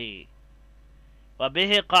 مصلي،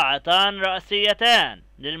 وبه قاعتان رئيسيتان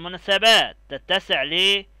للمناسبات تتسع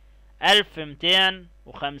ل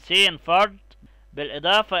 1250 فرد،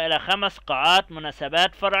 بالإضافة إلى 5 قاعات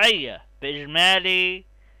مناسبات فرعية بإجمالي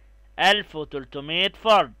 1300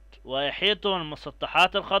 فرد، ويحيطهم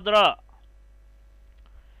المسطحات الخضراء.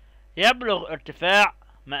 يبلغ ارتفاع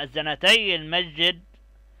مأذنتي المسجد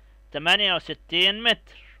 68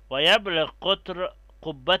 متر، ويبلغ قطر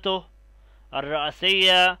قبته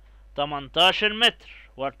الرئيسية 18 متر،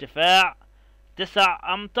 وارتفاع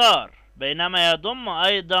 9 أمتار، بينما يضم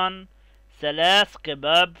أيضا 3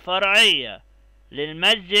 قباب فرعية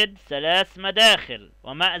للمسجد، 3 مداخل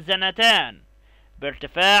ومأذنتان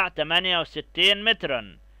بارتفاع 68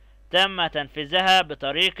 مترا تم تنفيذها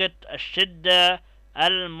بطريقة الشدة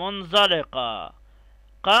المنزلقة.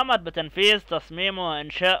 قامت بتنفيذ تصميمه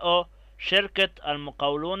وإنشاؤه شركة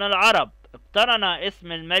المقاولون العرب. اقترن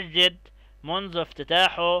اسم المسجد منذ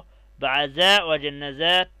افتتاحه بعزاء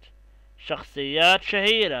وجنازات شخصيات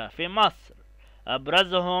شهيرة في مصر،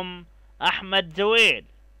 أبرزهم أحمد زويل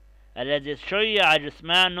الذي شيع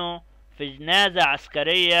جثمانه في جنازة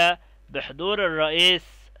عسكرية بحضور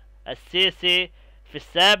الرئيس السيسي في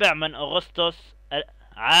 7 أغسطس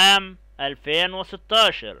عام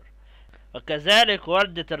 2016، وكذلك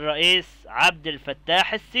والدة الرئيس عبد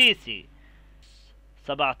الفتاح السيسي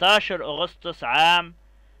 17 أغسطس عام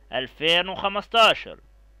 2015.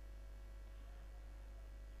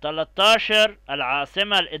 13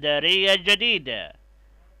 العاصمة الإدارية الجديدة.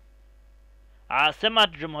 عاصمة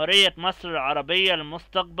جمهورية مصر العربية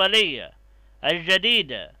المستقبلية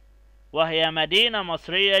الجديدة، وهي مدينة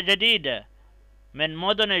مصرية جديدة من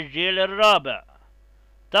مدن الجيل الرابع،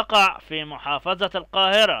 تقع في محافظة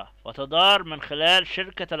القاهرة، وتدار من خلال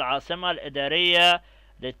شركة العاصمة الإدارية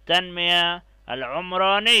للتنمية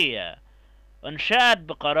العمرانية. انشأت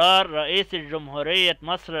بقرار رئيس جمهورية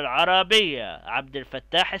مصر العربية عبد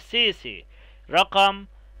الفتاح السيسي رقم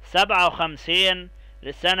 57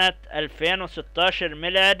 لسنة 2016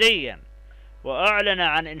 ميلاديا، وأعلن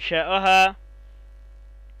عن إنشائها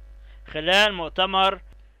خلال مؤتمر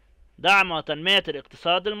دعم وتنمية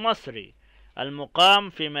الاقتصاد المصري المقام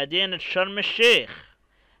في مدينة شرم الشيخ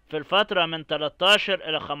في الفترة من 13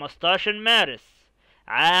 إلى 15 مارس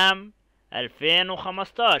عام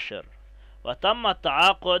 2015. وتم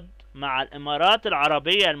التعاقد مع الإمارات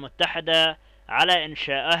العربية المتحدة على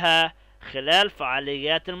إنشائها خلال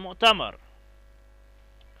فعاليات المؤتمر.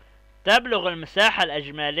 تبلغ المساحة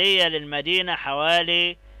الإجمالية للمدينة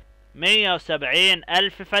حوالي 170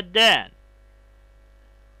 ألف فدان،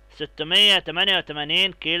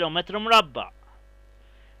 688 كيلو متر مربع،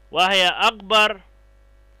 وهي أكبر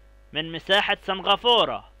من مساحة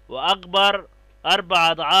سنغافورة، وأكبر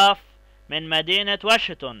 4 أضعاف من مدينة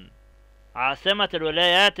واشنطن عاصمة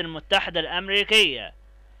الولايات المتحدة الأمريكية.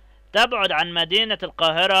 تبعد عن مدينة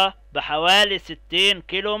القاهرة بحوالي 60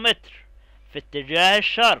 كيلو متر في اتجاه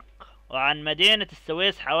الشرق، وعن مدينة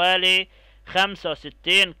السويس حوالي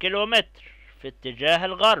 65 كيلو متر في اتجاه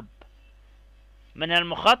الغرب. من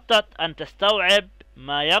المخطط أن تستوعب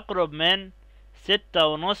ما يقرب من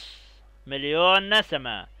 6.5 مليون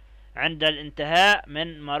نسمة عند الانتهاء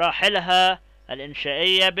من مراحلها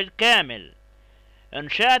الإنشائية بالكامل.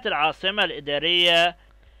 انشأت العاصمة الإدارية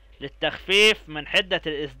للتخفيف من حدة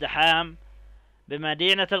الازدحام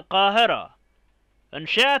بمدينة القاهرة.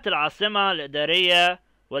 انشأت العاصمة الإدارية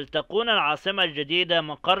ولتكون العاصمة الجديدة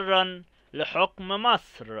مقرا لحكم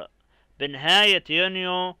مصر بنهاية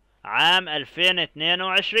يونيو عام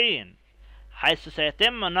 2022، حيث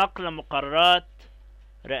سيتم نقل مقرات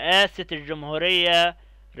رئاسة الجمهورية،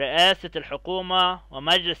 رئاسة الحكومة،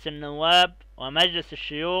 ومجلس النواب، ومجلس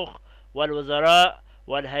الشيوخ، والوزراء،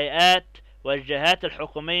 والهيئات، والجهات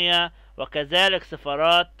الحكومية، وكذلك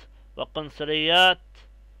سفارات وقنصليات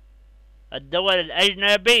الدول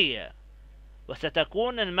الأجنبية.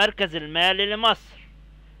 وستكون المركز المالي لمصر،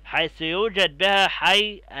 حيث يوجد بها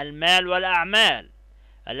حي المال والأعمال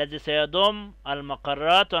الذي سيضم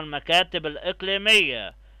المقرات والمكاتب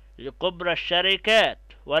الإقليمية لكبرى الشركات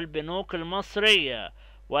والبنوك المصرية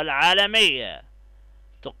والعالمية.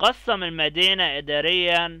 تقسم المدينة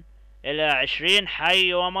إداريا إلى 20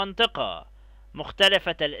 حي ومنطقة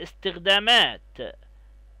مختلفة الاستخدامات،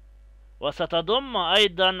 وستضم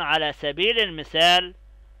أيضا على سبيل المثال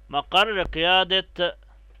مقر قيادة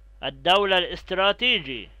الدولة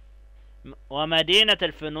الاستراتيجي ومدينة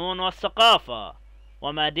الفنون والثقافة،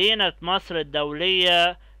 ومدينة مصر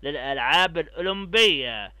الدولية للألعاب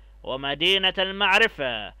الأولمبية، ومدينة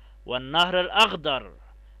المعرفة، والنهر الأخضر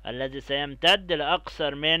الذي سيمتد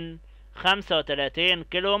لأكثر من 35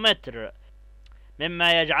 كيلومتر،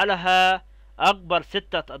 مما يجعلها أكبر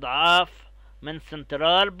 6 أضعاف من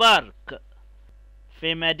سنترال بارك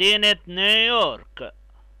في مدينة نيويورك.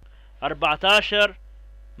 14.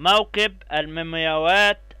 موكب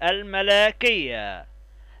المومياوات الملكية،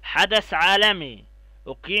 حدث عالمي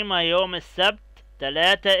أقيم يوم السبت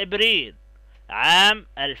 3 إبريل عام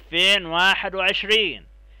 2021،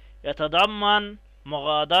 يتضمن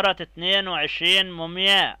مغادرة 22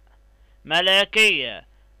 مومياء ملكية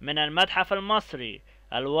من المتحف المصري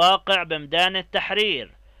الواقع بميدان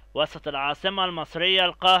التحرير وسط العاصمة المصرية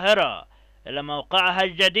القاهرة إلى موقعها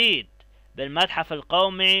الجديد بالمتحف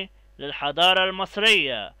القومي للحضارة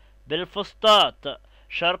المصرية بالفسطاط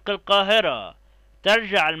شرق القاهرة.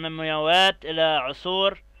 ترجع المومياوات إلى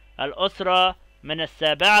عصور الأسرة من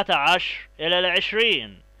 17 إلى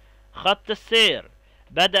 20. خط السير: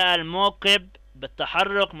 بدأ الموكب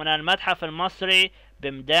بالتحرك من المتحف المصري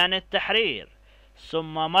بميدان التحرير،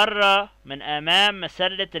 ثم مر من أمام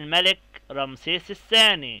مسلة الملك رمسيس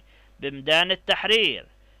الثاني بميدان التحرير،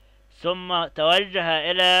 ثم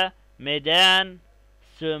توجه إلى ميدان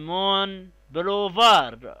سيمون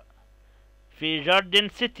بلوفارد في جاردن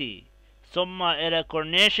سيتي، ثم إلى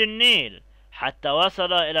كورنيش النيل حتى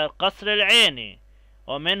وصل إلى القصر العيني،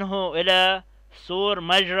 ومنه إلى سور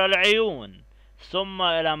مجرى العيون، ثم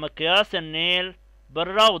إلى مقياس النيل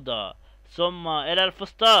بالروضة، ثم إلى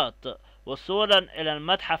الفسطاط، وصولا إلى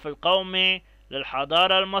المتحف القومي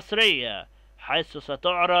للحضارة المصرية حيث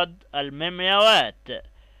ستعرض المومياوات.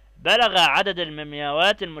 بلغ عدد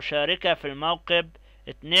المومياوات المشاركة في الموكب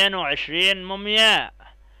 22 مومياء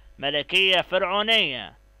ملكية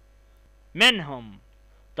فرعونية، منهم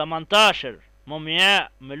 18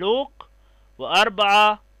 مومياء ملوك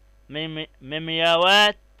و4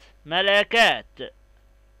 مومياوات ملكات.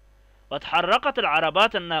 وتحركت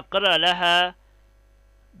العربات الناقلة لها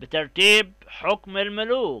بترتيب حكم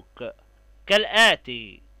الملوك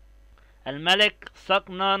كالآتي: الملك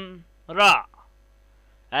صقنن رع،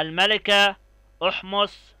 الملكة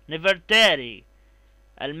أحمس نفرتاري،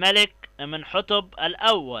 الملك منحتب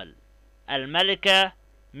الأول، الملكة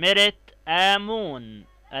مرت آمون،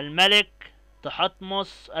 الملك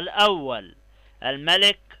تحتمس الأول،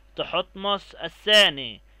 الملك تحتمس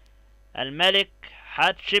الثاني، الملك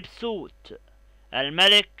حتشبسوت،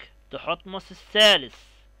 الملك تحتمس الثالث،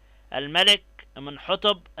 الملك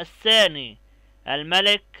منحتب الثاني،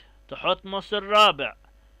 الملك تحتمس الرابع،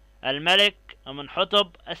 الملك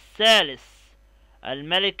منحتب الثالث،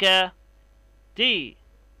 الملكة تي،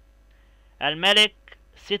 الملك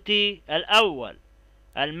ستي الأول،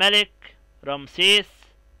 الملك رمسيس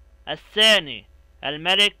الثاني،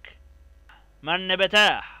 الملك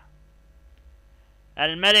منبتاح،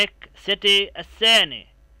 الملك ستي الثاني،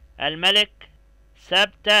 الملك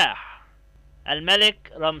سبتاح،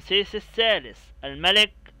 الملك رمسيس الثالث،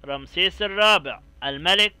 الملك رمسيس الرابع،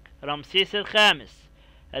 الملك رمسيس الخامس،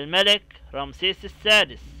 الملك رمسيس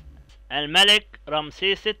السادس، الملك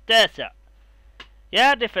رمسيس التاسع.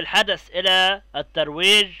 يهدف الحدث إلى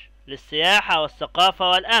الترويج للسياحة والثقافة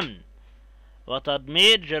والأمن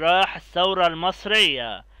وتضميد جراح الثورة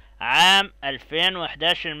المصرية عام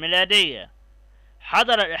 2011 ميلادية.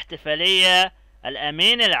 حضر الاحتفالية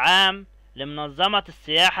الأمين العام لمنظمة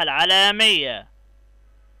السياحة العالمية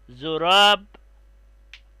زوراب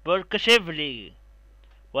بولكشيفلي،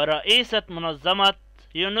 ورئيسة منظمة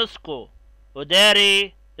يونسكو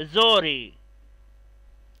أوداري زوري،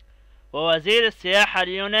 ووزير السياحة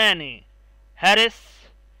اليوناني هاريس،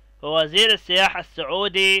 ووزير السياحة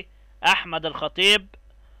السعودي أحمد الخطيب،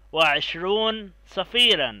 و20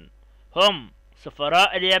 سفيرا هم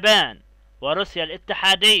سفراء اليابان وروسيا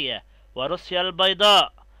الاتحادية وروسيا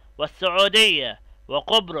البيضاء والسعودية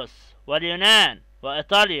وقبرص واليونان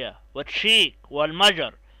وإيطاليا والتشيك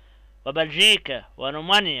والمجر وبلجيكا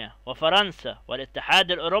ورومانيا وفرنسا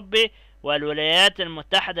والاتحاد الأوروبي والولايات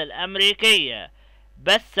المتحدة الأمريكية.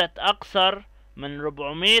 بثت أكثر من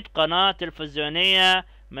 400 قناة تلفزيونية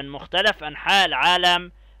من مختلف أنحاء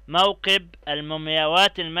العالم موكب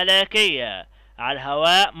المومياوات الملكية على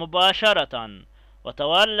الهواء مباشرة.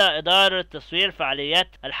 وتولى إدارة تصوير فعاليات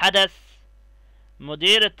الحدث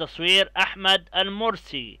مدير التصوير أحمد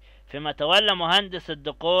المرسي، فيما تولى مهندس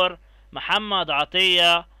الديكور محمد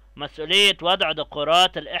عطية مسؤولية وضع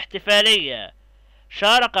ديكورات الاحتفالية.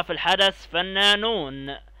 شارك في الحدث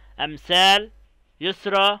فنانون أمثال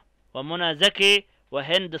يسرى ومنى زكي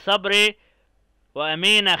وهند صبري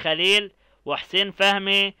وأمينة خليل وحسين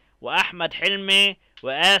فهمي وأحمد حلمي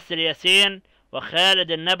وآسر ياسين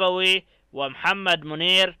وخالد النبوي ومحمد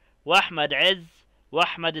منير وأحمد عز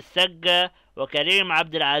وأحمد السقا وكريم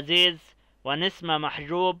عبد العزيز ونسمة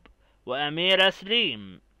محجوب وأميرة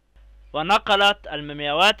سليم. ونقلت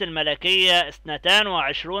المومياوات الملكية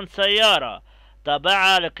 22 سيارة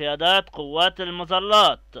تابعة لقيادات قوات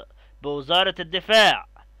المظلات بوزارة الدفاع،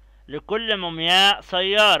 لكل مومياء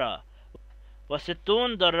سيارة،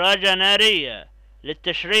 و60 دراجة نارية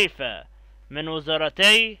للتشريف من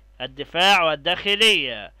وزارتي الدفاع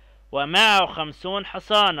والداخلية، و150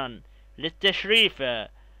 حصانا للتشريف،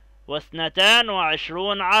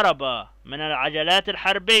 و22 عربة من العجلات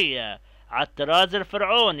الحربية على الطراز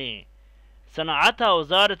الفرعوني صنعتها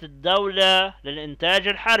وزارة الدولة للإنتاج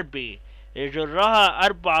الحربي، يجرها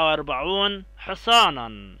 44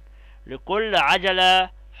 حصانا، لكل عجلة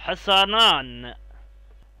حصانان،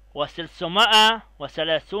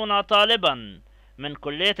 و630 طالبا من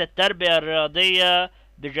كلية التربية الرياضية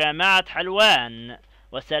بجامعة حلوان،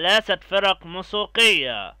 و3 فرق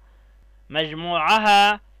موسيقية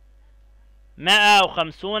مجموعها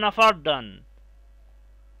 150 فردا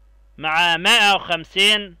مع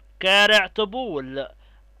 150 كارع طبول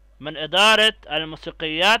من إدارة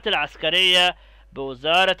الموسيقيات العسكرية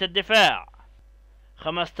بوزارة الدفاع.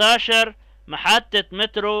 15 محطة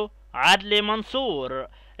مترو عدلي منصور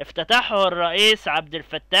افتتحه الرئيس عبد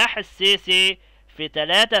الفتاح السيسي في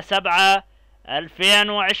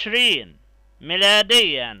 3/7/2020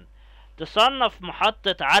 ميلاديا. تصنف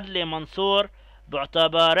محطة عدلي منصور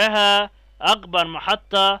باعتبارها أكبر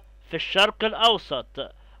محطة في الشرق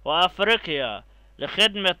الأوسط وأفريقيا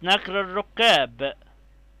لخدمة نقل الركاب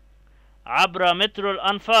عبر مترو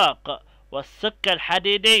الأنفاق والسكة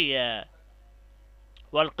الحديدية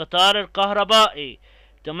والقطار الكهربائي.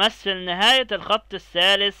 تمثل نهاية الخط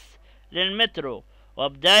الثالث للمترو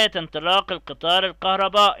وبداية انطلاق القطار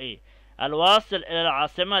الكهربائي الواصل إلى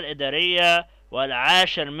العاصمة الإدارية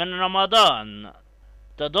والعاشر من رمضان.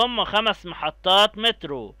 تضم 5 محطات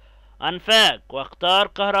مترو، أنفاق وقطار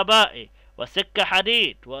كهربائي وسكة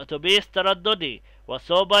حديد وأتوبيس ترددي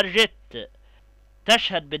وسوبر جيت.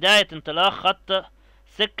 تشهد بداية انطلاق خط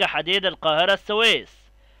سكة حديد القاهرة السويس.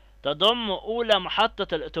 تضم أولى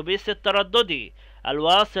محطة الأتوبيس الترددي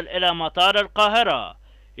الواصل إلى مطار القاهرة.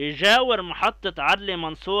 يجاور محطة عدلي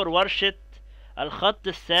منصور ورشة الخط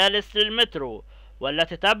الثالث للمترو،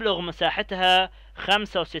 والتي تبلغ مساحتها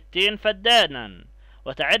 65 فدانا،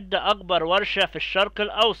 وتعد أكبر ورشة في الشرق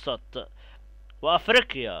الأوسط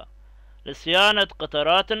وأفريقيا لصيانة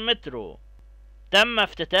قطارات المترو. تم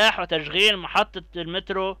افتتاح وتشغيل محطة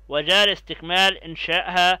المترو وجاري استكمال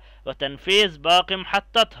إنشائها وتنفيذ باقي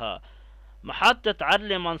محطتها. محطة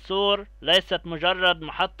عدلي منصور ليست مجرد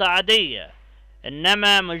محطة عادية،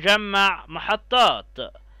 إنما مجمع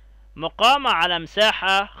محطات مقامة على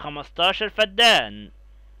مساحة 15 فدان.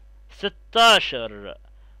 16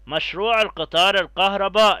 مشروع القطار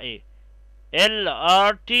الكهربائي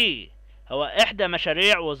LRT هو إحدى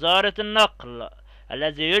مشاريع وزارة النقل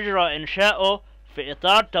الذي يجرى إنشاؤه في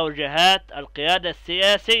إطار توجيهات القيادة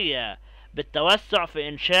السياسية بالتوسع في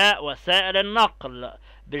إنشاء وسائل النقل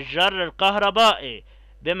بالجر الكهربائي،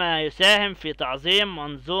 بما يساهم في تعظيم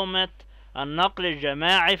منظومة النقل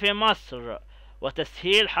الجماعي في مصر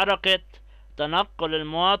وتسهيل حركة تنقل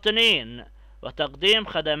المواطنين وتقديم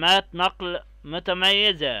خدمات نقل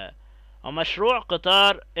متميزة. ومشروع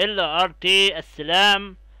قطار LRT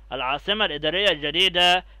السلام العاصمة الإدارية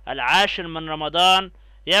الجديدة العاشر من رمضان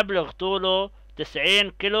يبلغ طوله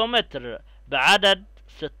 90 كيلومتر بعدد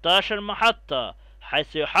 16 محطة،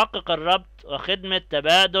 حيث يحقق الربط وخدمة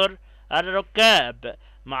تبادل الركاب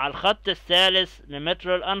مع الخط الثالث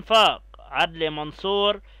لمترو الأنفاق عدلي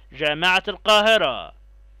منصور جامعة القاهرة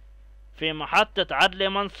في محطة عدلي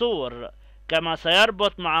منصور، كما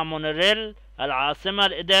سيربط مع مونوريل العاصمة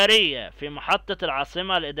الإدارية في محطة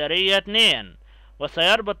العاصمة الإدارية 2،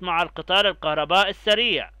 وسيربط مع القطار الكهربائي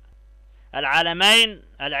السريع العالمين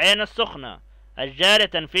العين السخنة الجاري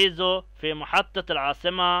تنفيذه في محطة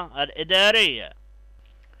العاصمة الإدارية.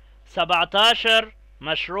 17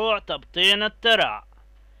 مشروع تبطين الترع.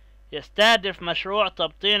 يستهدف مشروع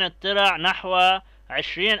تبطين الترع نحو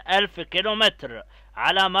 20,000 كيلومتر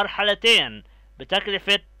على مرحلتين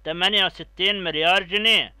بتكلفة 68 مليار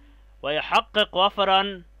جنيه، ويحقق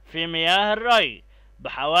وفرا في مياه الري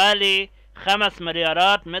بحوالي 5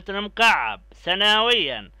 مليارات متر مكعب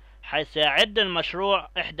سنويا، حيث يعد المشروع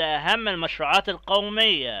إحدى أهم المشروعات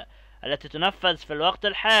القومية التي تنفذ في الوقت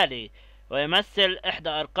الحالي، ويمثل إحدى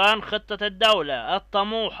أركان خطة الدولة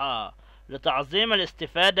الطموحة لتعظيم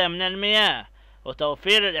الاستفادة من المياه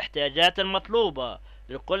وتوفير الاحتياجات المطلوبة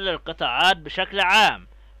لكل القطاعات بشكل عام،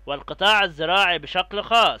 والقطاع الزراعي بشكل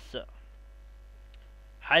خاص،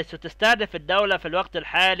 حيث تستهدف الدولة في الوقت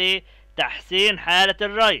الحالي تحسين حالة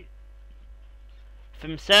الري في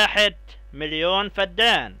مساحة 1,000,000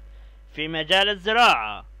 فدان. في مجال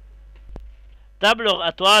الزراعة تبلغ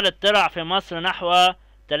أطوال الترع في مصر نحو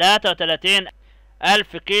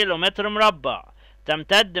 33,000 كيلومتر مربع،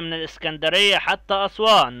 تمتد من الإسكندرية حتى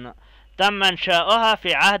أسوان. تم إنشاؤها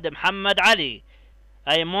في عهد محمد علي،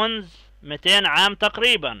 أي منذ 200 عام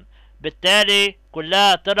تقريبا، بالتالي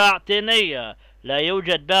كلها ترع طينية لا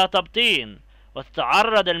يوجد بها تبطين،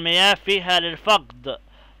 وتتعرض المياه فيها للفقد،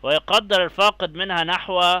 ويقدر الفاقد منها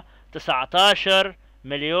نحو 19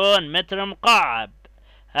 مليون متر مكعب.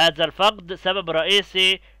 هذا الفقد سبب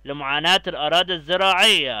رئيسي لمعاناة الأراضي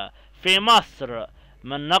الزراعية في مصر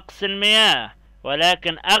من نقص المياه،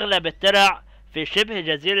 ولكن أغلب الترع في شبه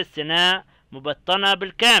جزيرة سيناء مبطنة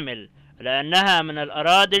بالكامل لأنها من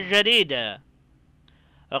الأراضي الجديدة.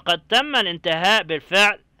 وقد تم الانتهاء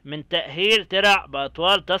بالفعل من تأهيل ترع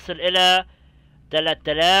بأطوال تصل إلى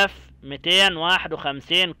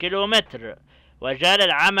 3251 كيلومتر، وجاري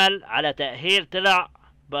العمل على تأهيل ترع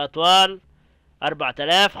بأطوال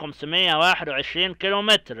 4521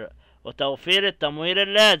 كيلومتر، وتوفير التمويل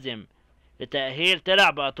اللازم لتأهيل ترع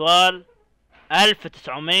بأطوال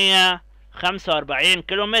 1945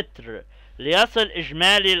 كيلومتر، ليصل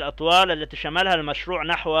إجمالي الأطوال التي شملها المشروع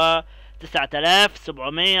نحو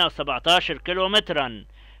 9717 كيلومترا،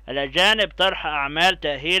 إلى جانب طرح أعمال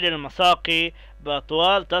تأهيل المساقي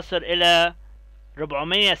بأطوال تصل إلى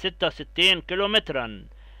 466 كيلومترا.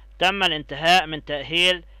 تم الانتهاء من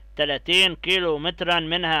تأهيل 30 كيلومترا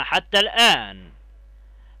منها حتى الآن.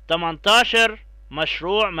 18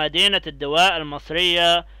 مشروع مدينة الدواء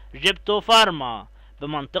المصرية جبتو فارما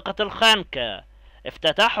بمنطقة الخانكة،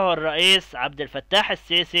 افتتحه الرئيس عبد الفتاح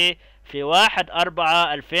السيسي في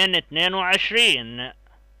 1/4/2022.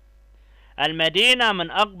 المدينة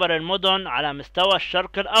من أكبر المدن على مستوى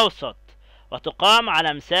الشرق الأوسط، وتقام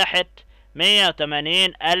على مساحة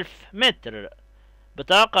 180 ألف متر،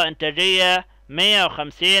 بطاقة إنتاجية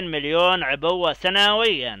 150 مليون عبوة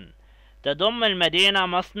سنويا. تضم المدينة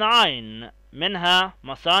مصنعين، منها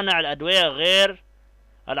مصانع الأدوية غير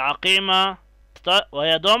العقيمة،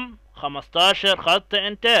 ويضم 15 خط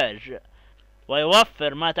إنتاج،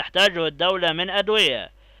 ويوفر ما تحتاجه الدولة من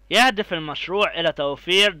أدوية. يهدف المشروع إلى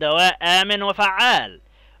توفير دواء آمن وفعال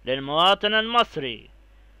للمواطن المصري.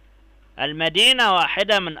 المدينة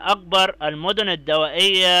واحدة من أكبر المدن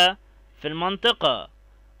الدوائية في المنطقة،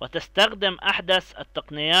 وتستخدم أحدث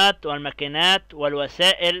التقنيات والماكينات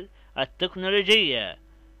والوسائل التكنولوجية،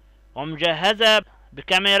 ومجهزة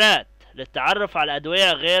بكاميرات للتعرف على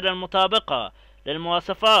الأدوية غير المطابقة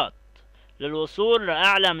للمواصفات للوصول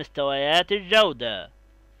لأعلى مستويات الجودة،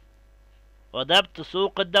 وضبط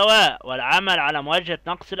سوق الدواء والعمل على مواجهة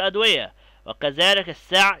نقص الأدوية، وكذلك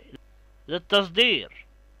السعي للتصدير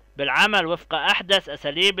بالعمل وفق أحدث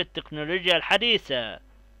أساليب التكنولوجيا الحديثة.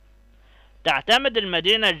 تعتمد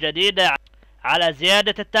المدينة الجديدة على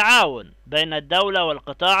زيادة التعاون بين الدولة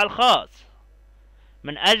والقطاع الخاص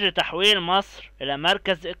من أجل تحويل مصر إلى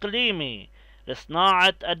مركز إقليمي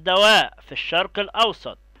لصناعة الدواء في الشرق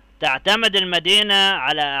الأوسط. تعتمد المدينة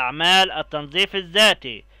على أعمال التنظيف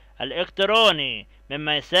الذاتي الإلكتروني،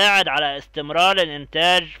 مما يساعد على استمرار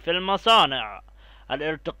الإنتاج في المصانع،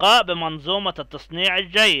 الارتقاء بمنظومة التصنيع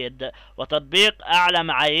الجيد، وتطبيق أعلى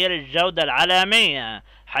معايير الجودة العالمية،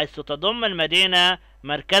 حيث تضم المدينة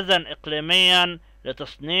مركزا إقليميا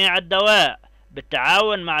لتصنيع الدواء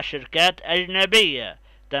بالتعاون مع شركات أجنبية،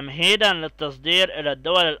 تمهيدا للتصدير إلى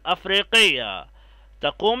الدول الأفريقية.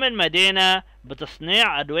 تقوم المدينة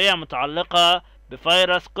بتصنيع أدوية متعلقة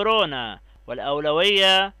بفيروس كورونا،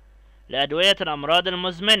 والأولوية لأدوية الأمراض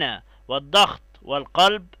المزمنة والضغط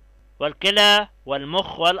والقلب والكلى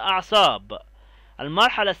والمخ والأعصاب.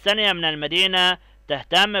 المرحلة الثانية من المدينة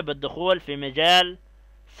تهتم بالدخول في مجال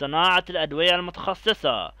صناعة الأدوية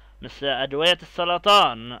المتخصصة مثل أدوية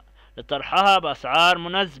السرطان لطرحها بأسعار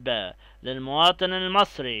مناسبة للمواطن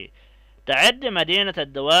المصري. تعد مدينة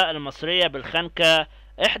الدواء المصرية بالخنكة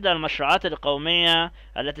إحدى المشروعات القومية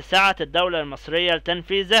التي سعت الدولة المصرية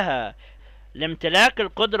لتنفيذها، لامتلاك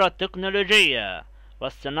القدرة التكنولوجية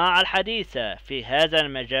والصناعة الحديثة في هذا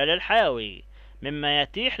المجال الحيوي، مما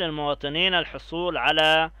يتيح للمواطنين الحصول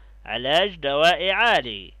على علاج دوائي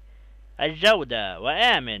عالي الجودة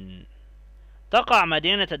وآمن. تقع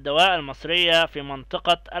مدينة الدواء المصرية في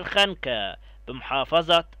منطقة الخنكة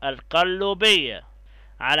بمحافظة القلوبية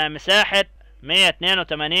على مساحة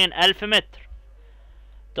 182 ألف متر.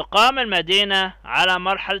 تقام المدينة على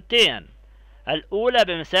مرحلتين، الأولى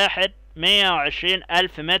بمساحة 120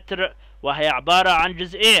 ألف متر، وهي عبارة عن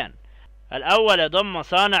جزئين. الأول يضم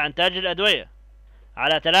مصانع إنتاج الأدوية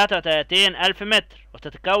على 33 ألف متر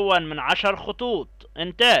وتتكون من 10 خطوط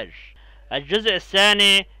إنتاج. الجزء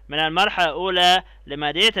الثاني من المرحلة الأولى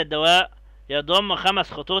لمدينة الدواء يضم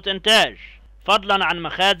 5 خطوط إنتاج، فضلا عن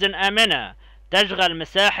مخازن آمنة تشغل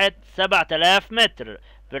مساحة 7000 متر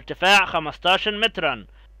بارتفاع 15 مترا،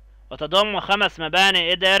 وتضم 5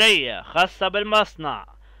 مباني إدارية خاصة بالمصنع.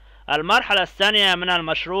 المرحلة الثانية من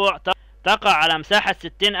المشروع تقع على مساحة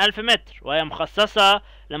 60 ألف متر، وهي مخصصة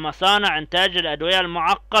لمصانع إنتاج الأدوية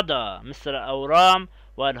المعقدة مثل الأورام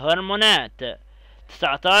والهرمونات.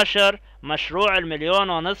 19 مشروع 1.5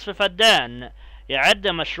 مليون فدان. يعد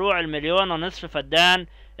مشروع 1.5 مليون فدان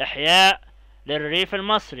إحياء للريف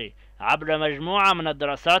المصري عبر مجموعة من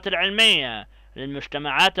الدراسات العلمية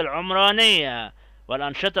للمجتمعات العمرانية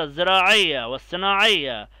والأنشطة الزراعية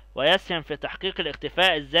والصناعية، ويسهم في تحقيق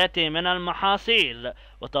الاكتفاء الذاتي من المحاصيل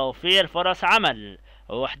وتوفير فرص عمل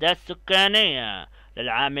ووحدات سكانية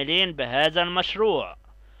للعاملين بهذا المشروع.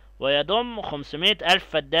 ويضم 500 ألف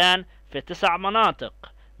فدان في 9 مناطق،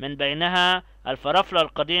 من بينها الفرافرة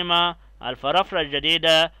القديمة، الفرافرة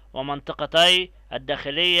الجديدة، ومنطقتي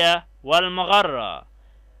الداخلية والمغرة.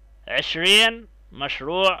 20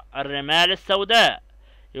 مشروع الرمال السوداء.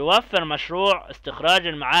 يوفر مشروع استخراج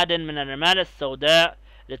المعادن من الرمال السوداء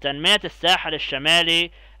لتنمية الساحل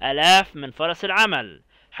الشمالي آلاف من فرص العمل،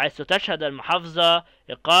 حيث تشهد المحافظة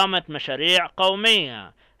إقامة مشاريع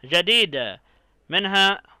قومية جديدة،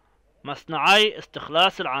 منها مصنعي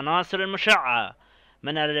استخلاص العناصر المشعة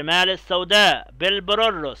من الرمال السوداء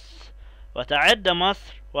بالبرولوس. وتعد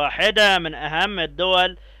مصر واحدة من أهم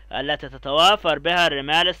الدول التي تتوافر بها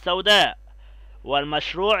الرمال السوداء،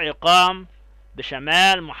 والمشروع يقام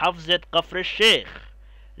بشمال محافظة كفر الشيخ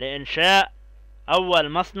لإنشاء أول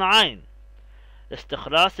مصنعين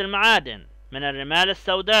لاستخلاص المعادن من الرمال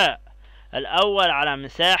السوداء، الأول على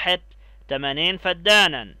مساحة 80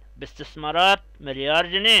 فدانا باستثمارات مليار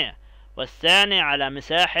جنيه، والثاني على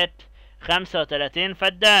مساحة 35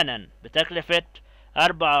 فدانا بتكلفة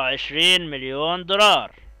 24 مليون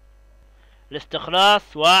دولار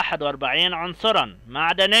لاستخلاص 41 عنصرا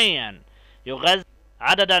معدنيا يغذي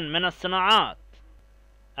عددا من الصناعات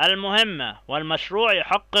المهمة. والمشروع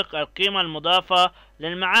يحقق القيمة المضافة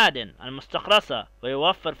للمعادن المستخلصة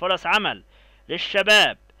ويوفر فرص عمل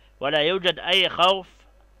للشباب، ولا يوجد أي خوف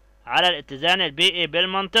على الاتزان البيئي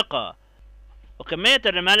بالمنطقة. وكمية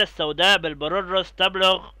الرمال السوداء بالبرولوس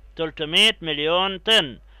تبلغ 300 مليون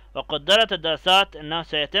طن، وقدرت الدراسات أنه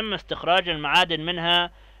سيتم استخراج المعادن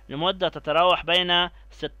منها لمدة تتراوح بين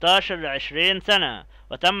 16 ل 20 سنة.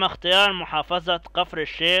 وتم اختيار محافظة كفر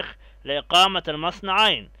الشيخ لإقامة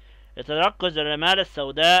المصنعين لتركز الرمال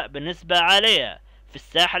السوداء بنسبة عالية في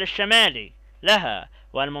الساحل الشمالي لها،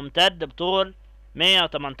 والممتد بطول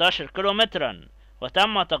 118 كيلومترا.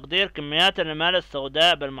 وتم تقدير كميات الرمال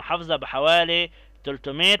السوداء بالمحافظة بحوالي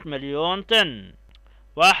 300 مليون طن.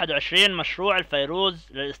 21 مشروع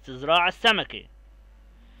الفيروز للاستزراع السمكي.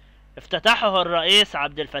 افتتحه الرئيس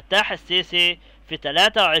عبد الفتاح السيسي في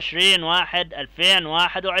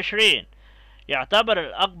 23/1/2021. يعتبر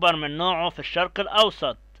الأكبر من نوعه في الشرق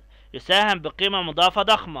الأوسط، يساهم بقيمة مضافة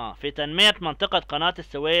ضخمة في تنمية منطقة قناة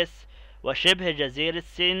السويس وشبه جزيرة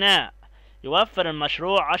سيناء. يوفر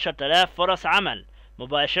المشروع 10,000 فرص عمل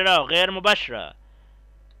مباشرة وغير مباشرة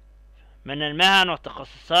من المهن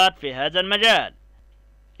والتخصصات في هذا المجال.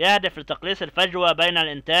 يهدف لتقليص الفجوة بين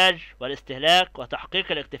الإنتاج والاستهلاك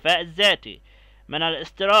وتحقيق الاكتفاء الذاتي من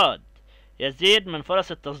الاستيراد. يزيد من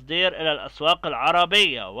فرص التصدير إلى الأسواق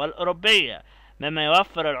العربية والأوروبية، مما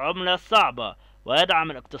يوفر العملة الصعبة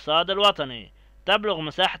ويدعم الاقتصاد الوطني. تبلغ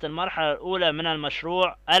مساحة المرحلة الأولى من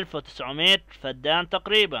المشروع 1900 فدان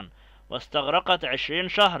تقريبا، واستغرقت 20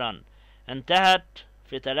 شهرا، انتهت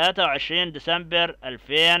في 23 ديسمبر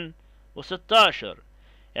 2016.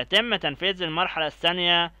 يتم تنفيذ المرحلة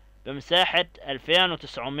الثانية بمساحة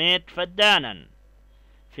 2900 فدانا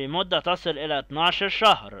في مدة تصل إلى 12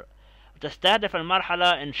 شهر. وتستهدف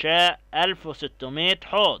المرحلة إنشاء 1600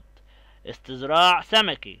 حوض استزراع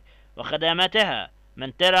سمكي وخدماتها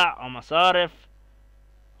من ترع ومصارف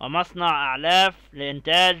ومصنع أعلاف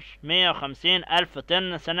لإنتاج 150 ألف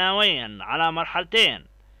طن سنويا على مرحلتين.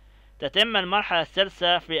 تتم المرحلة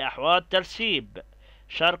الثالثة في أحواض ترسيب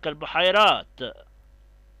شرق البحيرات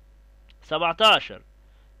 17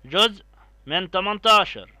 جزء من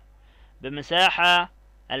 18 بمساحة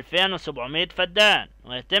 2700 فدان،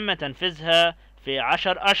 ويتم تنفيذها في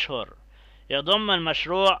 10 أشهر. يضم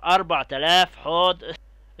المشروع 4000 حوض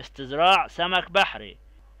استزراع سمك بحري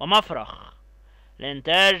ومفرخ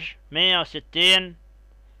لإنتاج 160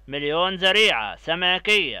 مليون زريعة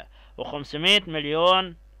سمكية و500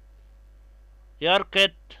 مليون يرقة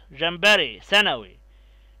جمبري سنوي.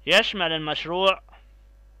 يشمل المشروع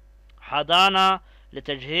حضانة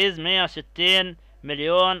لتجهيز 160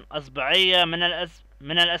 مليون أصبعية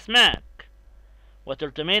من الأسماك،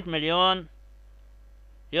 و300 مليون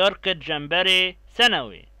يرقة جمبري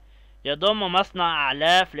سنوي. يضم مصنع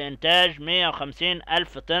أعلاف لإنتاج 150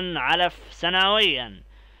 ألف طن علف سنويا.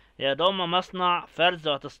 يضم مصنع فرز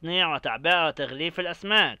وتصنيع وتعبئة وتغليف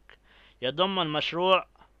الأسماك. يضم المشروع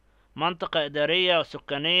منطقة إدارية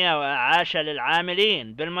وسكانية وإعاشة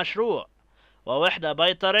للعاملين بالمشروع، ووحدة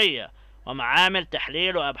بيطرية، ومعامل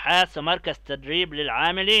تحليل وأبحاث ومركز تدريب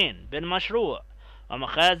للعاملين بالمشروع،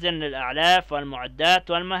 ومخازن للأعلاف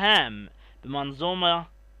والمعدات والمهام بمنظومة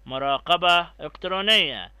مراقبة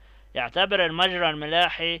إلكترونية. يعتبر المجرى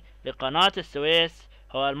الملاحي لقناة السويس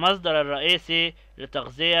هو المصدر الرئيسي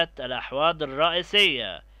لتغذية الأحواض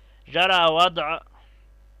الرئيسية. جرى وضع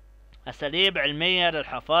أساليب علمية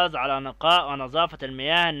للحفاظ على نقاء ونظافة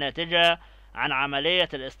المياه الناتجة عن عملية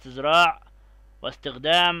الاستزراع،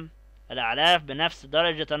 واستخدام الأعلاف بنفس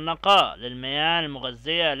درجة النقاء للمياه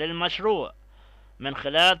المغذية للمشروع من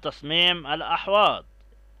خلال تصميم الأحواض.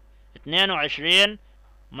 22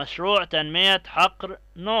 مشروع تنمية حقل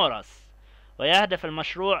نورس. ويهدف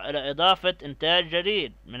المشروع إلى إضافة إنتاج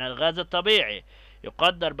جديد من الغاز الطبيعي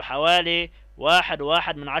يقدر بحوالي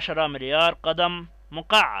 1.1 مليار قدم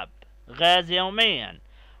مكعب غاز يوميا،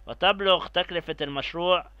 وتبلغ تكلفة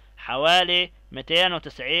المشروع حوالي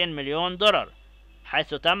 290 مليون دولار، حيث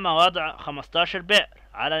تم وضع 15 بئر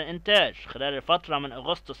على الإنتاج خلال الفترة من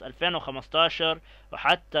أغسطس 2015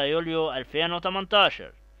 وحتى يوليو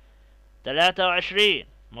 2018. 23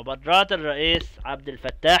 مبادرات الرئيس عبد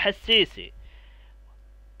الفتاح السيسي.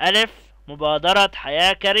 ألف، مبادرة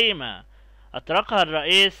حياة كريمة أطلقها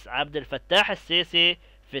الرئيس عبد الفتاح السيسي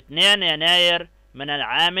في 2 يناير من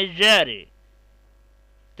العام الجاري.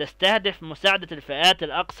 تستهدف مساعدة الفئات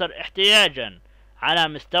الأكثر احتياجا على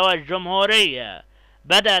مستوى الجمهورية.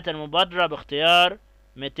 بدأت المبادرة باختيار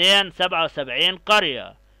 277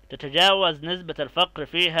 قرية تتجاوز نسبة الفقر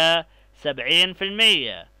فيها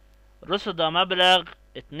 70%. رصد مبلغ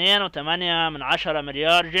 2.8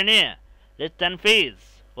 مليار جنيه للتنفيذ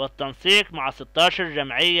والتنسيق مع 16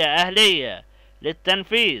 جمعية أهلية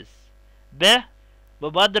للتنفيذ به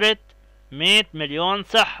مبادرة 100 مليون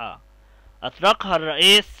صحة أطلقها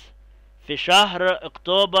الرئيس في شهر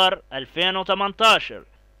أكتوبر 2018،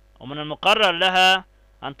 ومن المقرر لها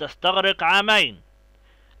أن تستغرق عامين.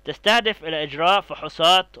 تستهدف إلى إجراء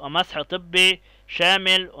فحوصات ومسح طبي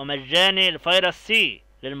شامل ومجاني لفيروس سي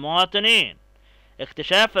للمواطنين،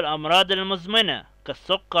 اكتشاف الأمراض المزمنة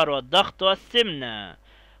كالسكر والضغط والسمنة.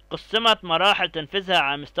 قسمت مراحل تنفيذها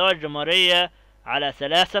على مستوى الجمهورية على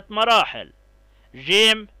 3 مراحل.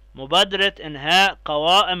 جيم، مبادرة إنهاء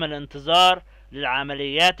قوائم الانتظار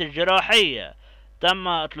للعمليات الجراحية، تم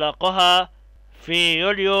إطلاقها في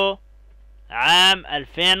يوليو عام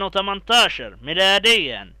 2018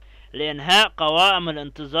 ميلاديا لإنهاء قوائم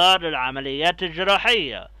الانتظار للعمليات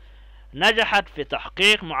الجراحية. نجحت في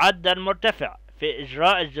تحقيق معدل مرتفع في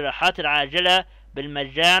إجراء الجراحات العاجلة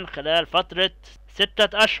بالمجان خلال فترة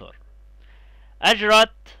 6 أشهر.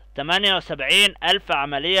 أجرت 78 ألف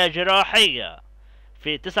عملية جراحية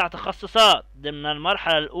في 9 تخصصات ضمن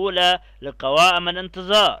المرحلة الأولى لقوائم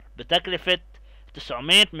الانتظار بتكلفة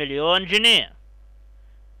 900 مليون جنيه.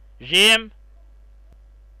 جيم،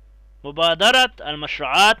 مبادرة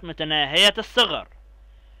المشروعات متناهية الصغر.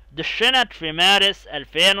 دشنت في مارس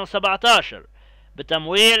 2017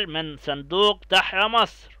 بتمويل من صندوق تحيا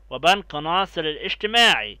مصر وبنك ناصر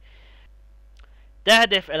الاجتماعي،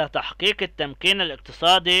 تهدف إلى تحقيق التمكين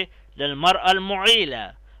الاقتصادي للمرأة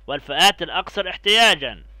المعيلة والفئات الأكثر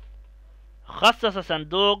احتياجا. خصص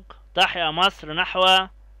صندوق تحيا مصر نحو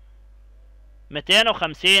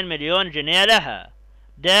 250 مليون جنيه لها.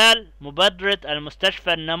 دال، مبادرة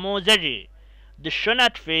المستشفى النموذجي.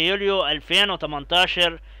 دشنت في يوليو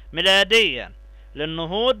 2018 ميلاديا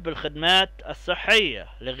للنهوض بالخدمات الصحية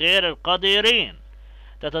لغير القادرين،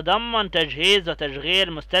 تتضمن تجهيز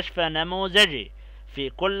وتشغيل مستشفى نموذجي في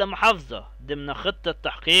كل محافظة ضمن خطة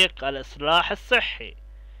تحقيق الإصلاح الصحي.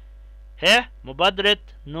 مبادرة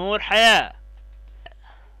نور حياة،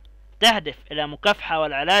 تهدف إلى مكافحة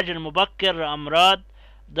والعلاج المبكر لأمراض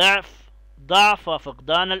ضعف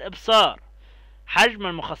وفقدان الإبصار. حجم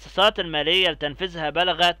المخصصات المالية لتنفيذها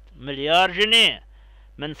بلغت 1 مليار جنيه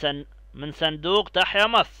من صندوق تحيا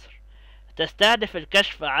مصر. تستهدف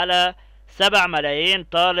الكشف على 7 ملايين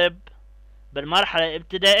طالب بالمرحلة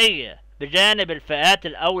الابتدائية بجانب الفئات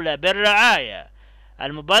الأولى بالرعاية.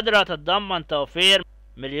 المبادرة تتضمن توفير 1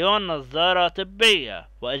 مليون نظارة طبية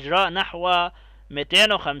وإجراء نحو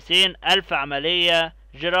 250 ألف عملية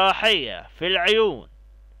جراحية في العيون.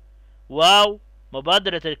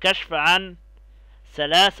 مبادرة الكشف عن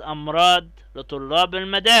 3 أمراض لطلاب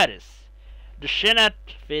المدارس دشنت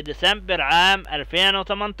في ديسمبر عام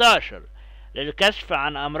 2018 للكشف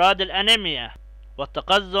عن أمراض الأنيميا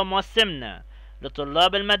والتقزم والسمنة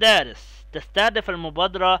لطلاب المدارس. تستهدف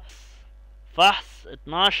المبادرة فحص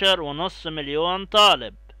 12.5 مليون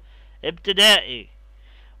طالب ابتدائي.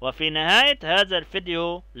 وفي نهاية هذا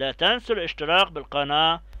الفيديو لا تنسوا الاشتراك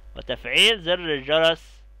بالقناة وتفعيل زر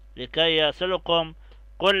الجرس لكي يصلكم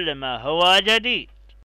كل ما هو جديد.